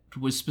that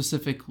was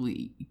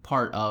specifically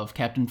part of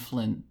Captain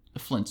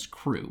Flint's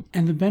crew.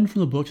 And the Ben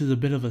from the books is a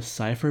bit of a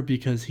cipher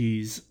because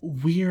he's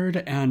weird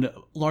and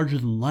larger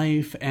than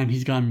life, and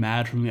he's gone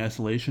mad from the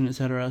isolation,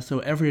 etc. So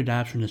every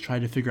adaptation has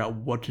tried to figure out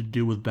what to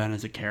do with Ben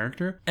as a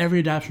character. Every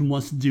adaptation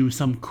wants to do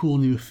some cool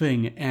new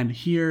thing, and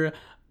here,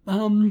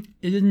 it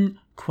didn't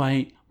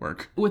quite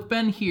work. With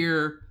Ben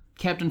here,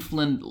 Captain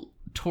Flint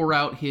tore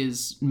out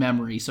his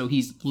memory, so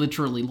he's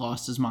literally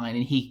lost his mind,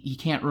 and he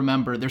can't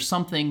remember. There's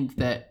something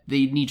that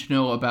they need to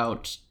know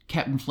about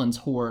Captain Flint's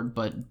horde,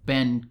 but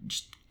Ben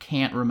just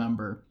can't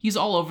remember. He's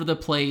all over the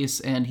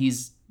place, and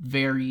he's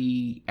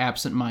very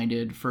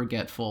absent-minded,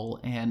 forgetful,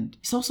 and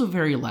he's also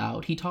very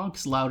loud. He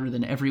talks louder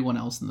than everyone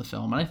else in the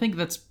film, and I think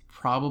that's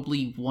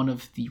probably one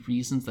of the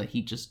reasons that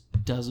he just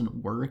doesn't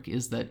work,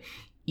 is that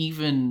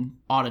even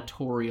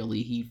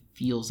auditorially, he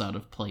feels out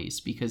of place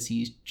because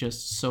he's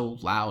just so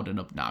loud and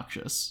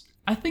obnoxious.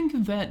 I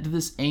think that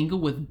this angle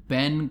with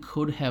Ben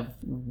could have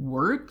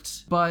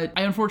worked, but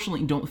I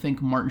unfortunately don't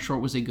think Martin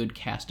Short was a good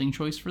casting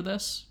choice for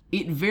this.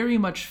 It very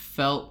much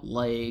felt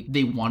like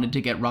they wanted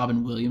to get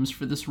Robin Williams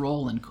for this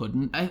role and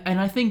couldn't. And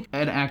I think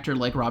an actor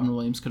like Robin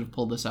Williams could have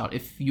pulled this out.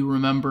 If you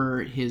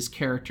remember his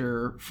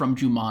character from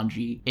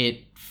Jumanji,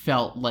 it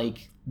felt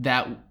like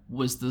that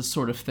was the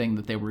sort of thing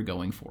that they were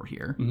going for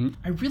here. Mm-hmm.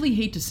 I really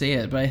hate to say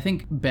it, but I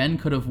think Ben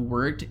could have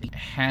worked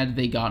had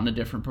they gotten a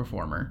different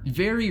performer.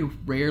 Very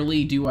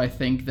rarely do I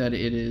think that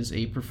it is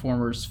a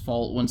performer's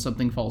fault when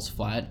something falls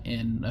flat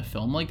in a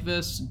film like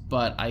this,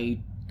 but I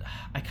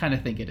kind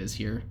of think it is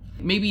here.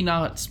 Maybe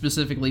not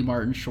specifically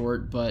Martin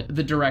Short, but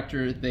the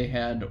director they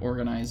had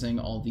organizing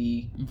all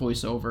the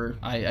voiceover,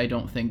 I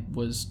don't think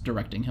was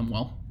directing him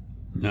well.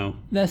 No.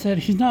 That said,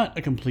 he's not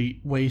a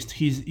complete waste.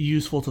 He's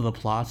useful to the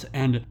plot,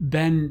 and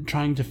Ben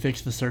trying to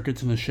fix the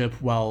circuits in the ship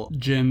while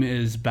Jim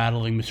is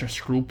battling Mr.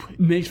 Scroop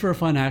makes for a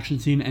fun action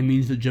scene and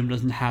means that Jim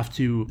doesn't have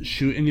to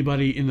shoot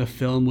anybody in the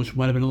film, which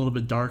might have been a little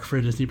bit dark for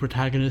a Disney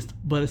protagonist,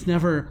 but it's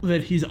never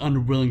that he's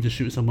unwilling to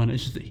shoot someone,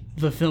 it's just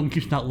the film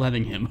keeps not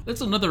letting him.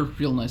 That's another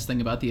real nice thing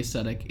about the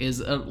aesthetic,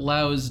 is it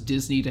allows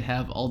Disney to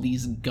have all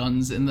these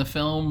guns in the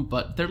film,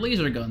 but they're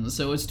laser guns,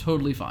 so it's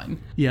totally fine.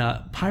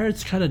 Yeah,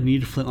 pirates kind of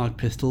need flintlock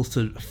pistols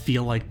to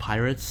feel like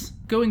pirates.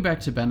 Going back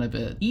to Ben a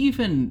bit,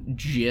 even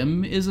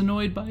Jim is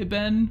annoyed by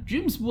Ben.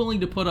 Jim's willing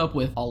to put up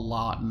with a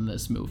lot in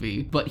this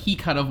movie, but he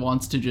kind of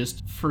wants to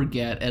just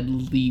forget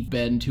and leave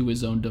Ben to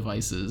his own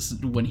devices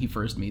when he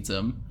first meets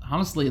him.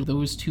 Honestly,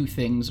 those two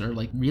things are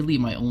like really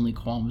my only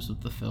qualms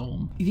with the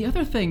film. The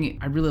other thing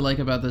I really like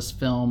about this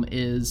film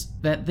is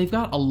that they've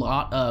got a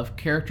lot of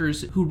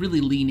characters who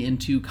really lean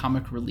into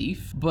comic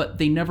relief, but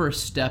they never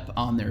step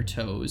on their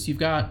toes. You've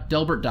got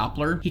Delbert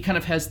Doppler. He kind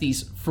of has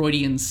these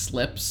Freudian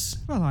slips.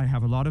 Well, I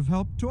have a lot of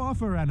help to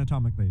offer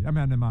mnemonically,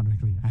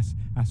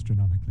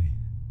 astronomically.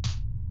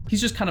 He's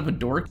just kind of a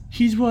dork.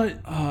 He's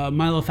what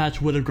Milo Thatch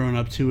would have grown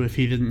up to if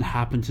he didn't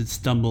happen to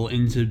stumble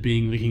into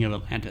being the king of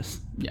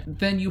Atlantis. Yeah.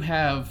 Then you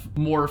have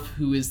Morph,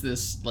 who is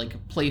this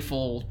like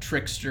playful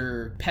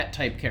trickster pet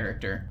type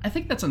character. I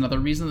think that's another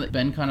reason that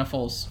Ben kind of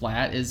falls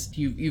flat is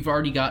you've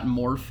already got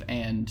Morph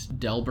and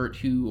Delbert,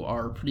 who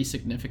are pretty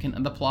significant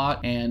in the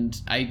plot,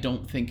 and I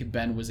don't think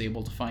Ben was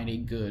able to find a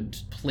good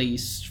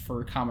place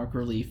for comic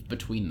relief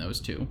between those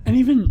two. And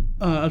even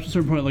up to a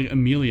certain point, like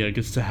Amelia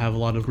gets to have a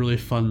lot of really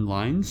fun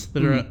lines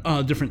that are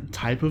a different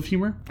type of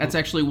humor. That's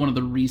actually one of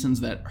the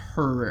reasons that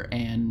her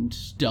and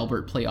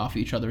Delbert play off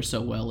each other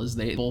so well, is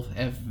they both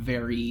have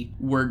very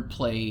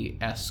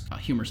wordplay-esque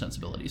humor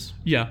sensibilities.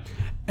 Yeah,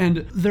 and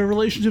their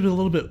relationship is a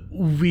little bit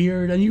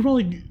weird, and you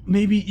probably,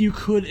 maybe you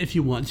could, if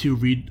you want to,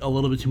 read a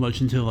little bit too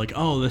much into like,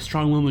 oh, the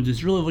strong woman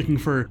is really looking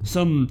for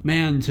some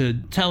man to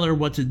tell her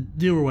what to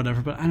do or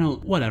whatever, but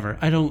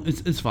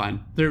it's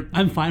fine.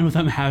 I'm fine with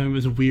them having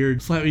this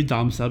weird, slightly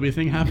dom-subby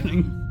thing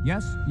happening.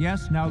 Yes,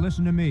 now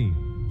listen to me.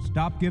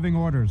 Stop giving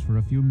orders for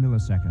a few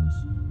milliseconds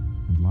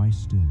and lie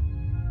still.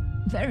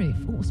 Very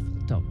forceful,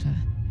 Doctor.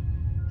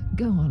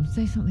 Go on,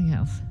 say something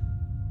else.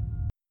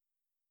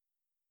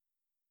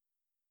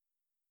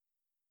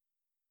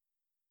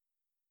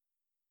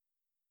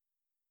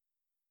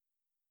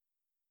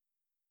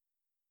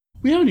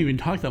 We haven't even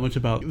talked that much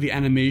about the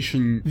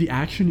animation. The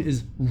action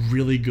is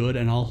really good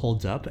and all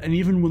holds up, and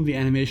even when the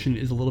animation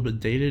is a little bit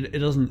dated, it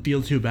doesn't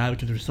feel too bad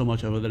because there's so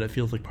much of it that it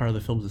feels like part of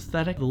the film's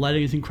aesthetic. The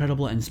lighting is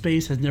incredible, and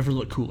space has never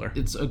looked cooler.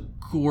 It's a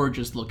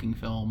gorgeous looking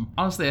film.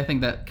 Honestly, I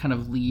think that kind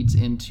of leads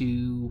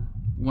into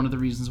one of the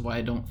reasons why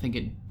I don't think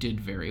it did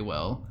very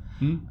well.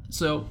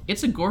 So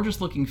it's a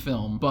gorgeous looking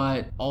film,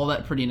 but all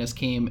that prettiness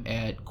came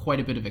at quite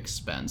a bit of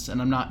expense,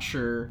 and I'm not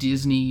sure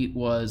Disney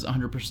was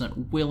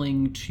 100%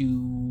 willing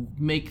to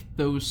make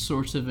those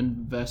sorts of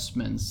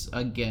investments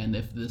again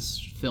if this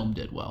film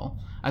did well.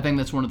 I think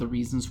that's one of the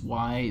reasons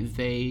why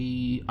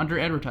they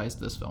under-advertised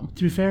this film.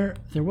 To be fair,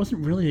 there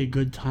wasn't really a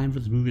good time for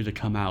this movie to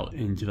come out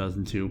in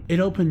 2002. It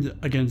opened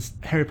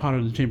against Harry Potter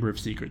and the Chamber of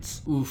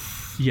Secrets.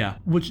 Oof. Yeah,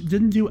 which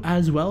didn't do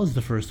as well as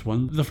the first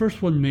one. The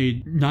first one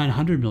made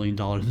 $900 million.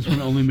 This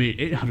one only made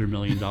 $800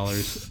 million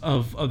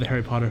of the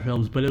Harry Potter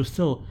films, but it was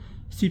still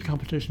steep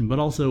competition. But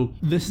also,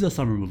 this is a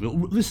summer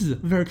movie. This is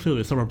very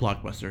clearly a summer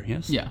blockbuster,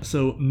 yes? Yeah.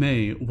 So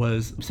May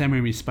was Sam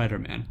Raimi's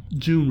Spider-Man.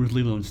 June was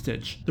Lilo and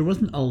Stitch. There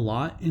wasn't a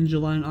lot in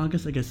July and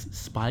August, I guess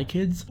Spy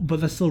Kids,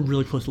 but that's still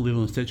really close to Lilo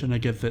and Stitch, and I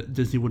get that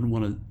Disney wouldn't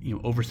want to,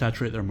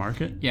 oversaturate their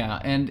market.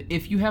 Yeah, and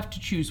if you have to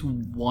choose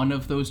one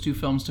of those two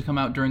films to come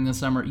out during the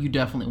summer, you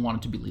definitely want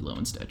it to be Lilo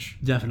and Stitch.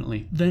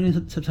 Definitely. Then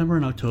in September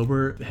and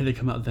October, had they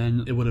come out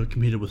then, it would have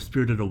competed with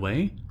Spirited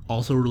Away,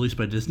 also released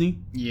by Disney.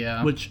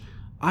 Yeah. Which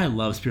I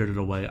love Spirited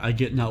Away. I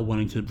get not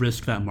wanting to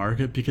risk that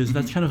market because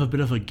that's kind of a bit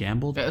of a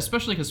gamble. Yeah,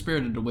 especially because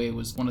Spirited Away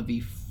was one of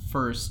the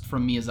first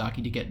from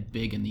Miyazaki to get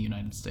big in the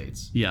United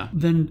States. Yeah.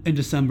 Then in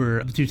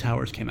December, The Two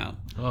Towers came out.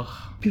 Ugh.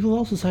 People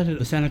also cited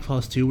The Santa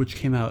Claus 2, which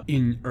came out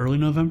in early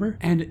November,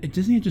 and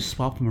Disney had just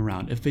swapped them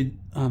around. If they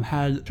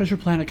had Treasure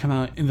Planet come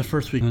out in the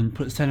first week and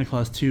put Santa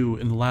Claus 2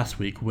 in the last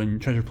week when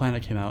Treasure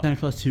Planet came out, Santa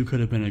Claus 2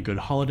 could have been a good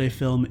holiday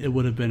film. It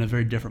would have been a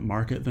very different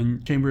market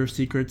than Chamber of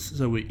Secrets,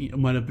 so it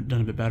might have done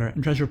a bit better.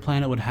 And Treasure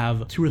Planet would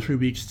have 2 or 3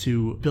 weeks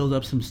to build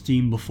up some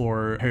steam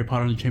before Harry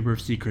Potter and the Chamber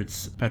of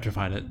Secrets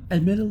petrified it.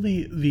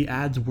 Admittedly, the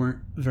ads weren't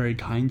very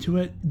kind to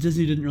it.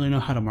 Disney didn't really know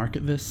how to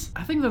market this.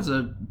 I think that's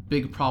a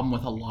big problem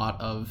with a lot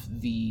of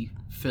the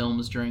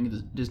films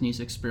during Disney's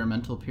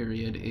experimental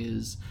period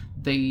is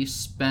they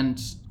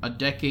spent a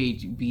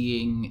decade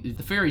being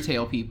the fairy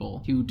tale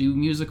people who do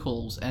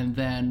musicals, and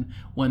then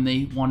when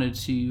they wanted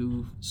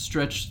to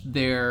stretch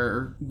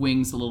their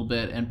wings a little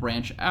bit and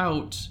branch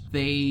out,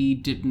 they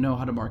didn't know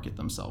how to market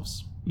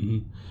themselves. Mm-hmm.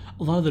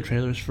 A lot of the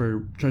trailers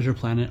for Treasure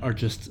Planet are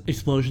just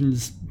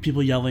explosions,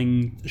 people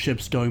yelling,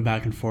 ships going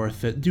back and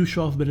forth that do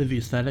show off a bit of the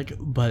aesthetic,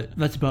 but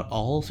that's about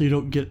all, so you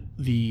don't get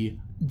the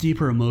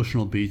deeper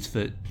emotional beats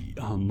that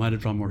might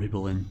have drawn more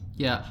people in.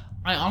 Yeah,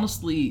 I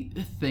honestly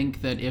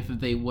think that if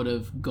they would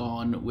have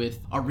gone with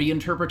a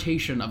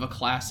reinterpretation of a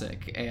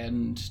classic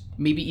and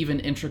maybe even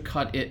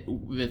intercut it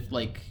with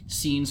like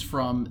scenes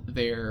from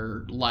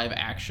their live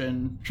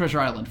action Treasure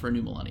Island for a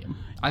New Millennium,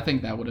 I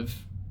think that would have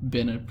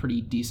been a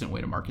pretty decent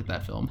way to market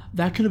that film.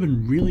 That could have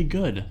been really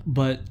good,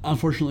 but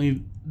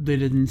unfortunately they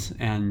didn't,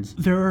 and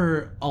there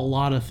are a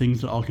lot of things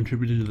that all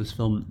contributed to this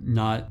film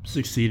not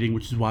succeeding,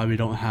 which is why we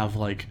don't have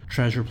like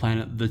Treasure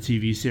Planet the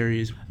TV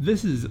series.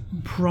 This is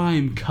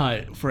prime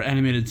cut for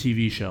animated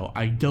TV show.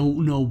 I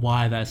don't know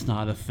why that's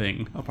not a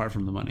thing apart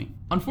from the money.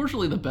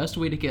 Unfortunately, the best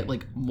way to get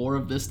like more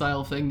of this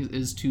style of thing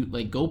is to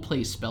like go play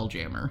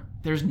Spelljammer.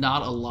 There's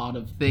not a lot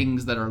of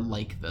things that are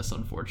like this,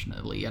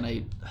 unfortunately, and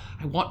I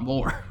want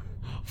more.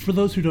 For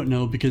those who don't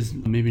know, because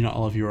maybe not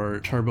all of you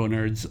are turbo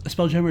nerds,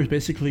 Spelljammer is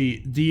basically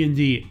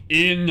D&D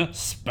in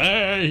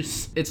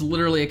space. It's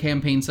literally a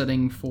campaign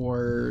setting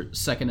for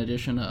 2nd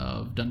edition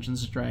of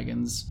Dungeons &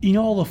 Dragons. You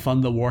know all the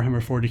fun that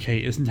Warhammer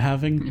 40k isn't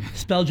having?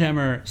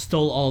 Spelljammer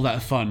stole all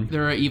that fun.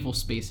 There are evil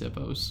space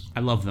hippos. I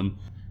love them.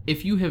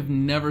 If you have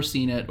never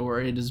seen it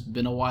or it has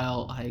been a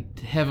while, I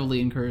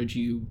heavily encourage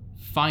you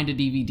find a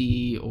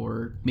DVD,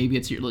 or maybe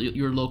it's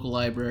your local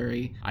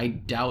library. I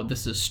doubt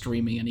this is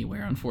streaming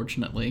anywhere,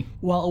 unfortunately.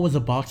 While it was a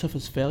box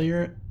office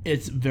failure,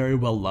 it's very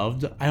well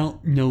loved. I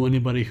don't know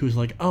anybody who's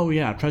like, oh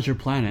yeah, Treasure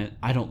Planet,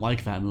 I don't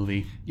like that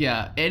movie.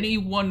 Yeah,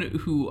 anyone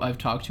who I've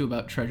talked to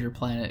about Treasure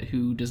Planet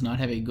who does not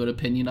have a good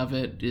opinion of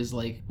it is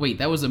like, wait,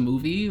 that was a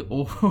movie?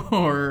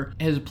 Or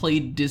has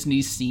played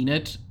Disney's Seen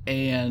It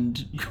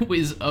and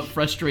is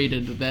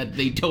frustrated that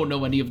they don't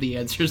know any of the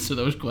answers to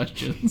those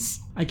questions.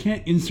 I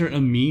can't insert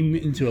a meme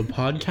into a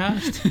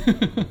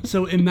podcast,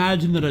 so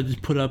imagine that I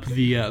just put up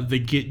the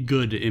Get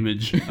Good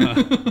image.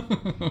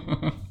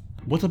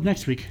 What's up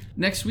next week?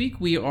 Next week,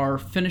 we are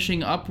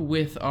finishing up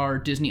with our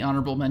Disney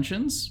Honorable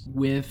Mentions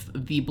with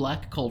The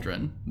Black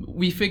Cauldron.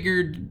 We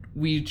figured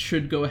we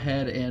should go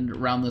ahead and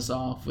round this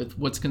off with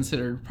what's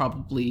considered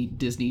probably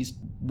Disney's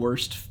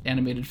worst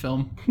animated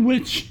film.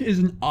 Which is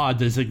an odd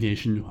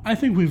designation. I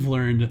think we've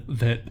learned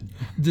that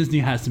Disney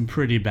has some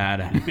pretty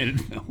bad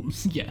animated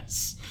films.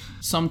 Yes.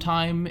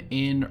 Sometime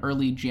in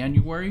early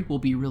January, we'll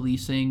be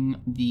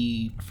releasing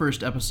the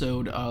first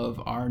episode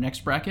of our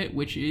next bracket,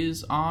 which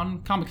is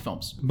on comic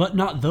films. But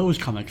not those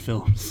comic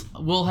films.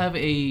 We'll have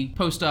a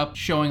post up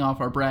showing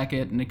off our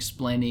bracket and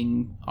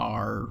explaining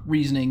our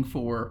reasoning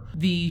for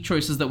the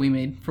choices that we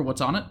made for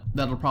what's on it.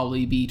 That'll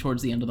probably be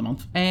towards the end of the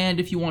month.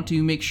 And if you want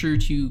to make sure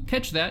to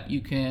catch that,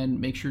 you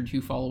can make sure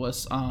to follow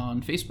us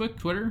on Facebook,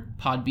 Twitter,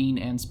 Podbean,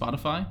 and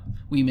Spotify.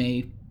 We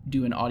may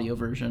do an audio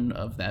version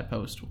of that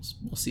post.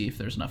 We'll see if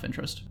there's enough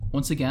interest.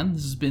 Once again,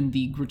 this has been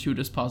the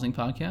Gratuitous Pausing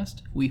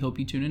Podcast. We hope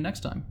you tune in next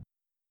time.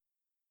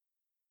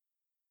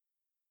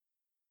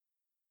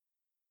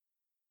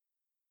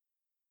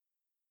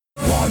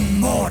 One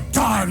more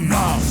time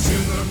now!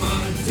 Shiver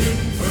my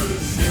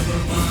timbers, shiver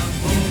my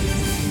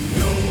bones,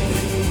 yo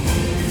ho,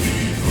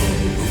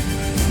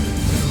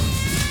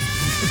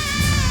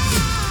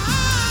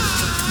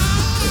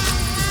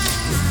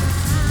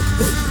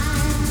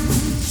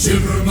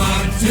 shiver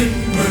my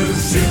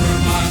timbers, shiver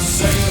my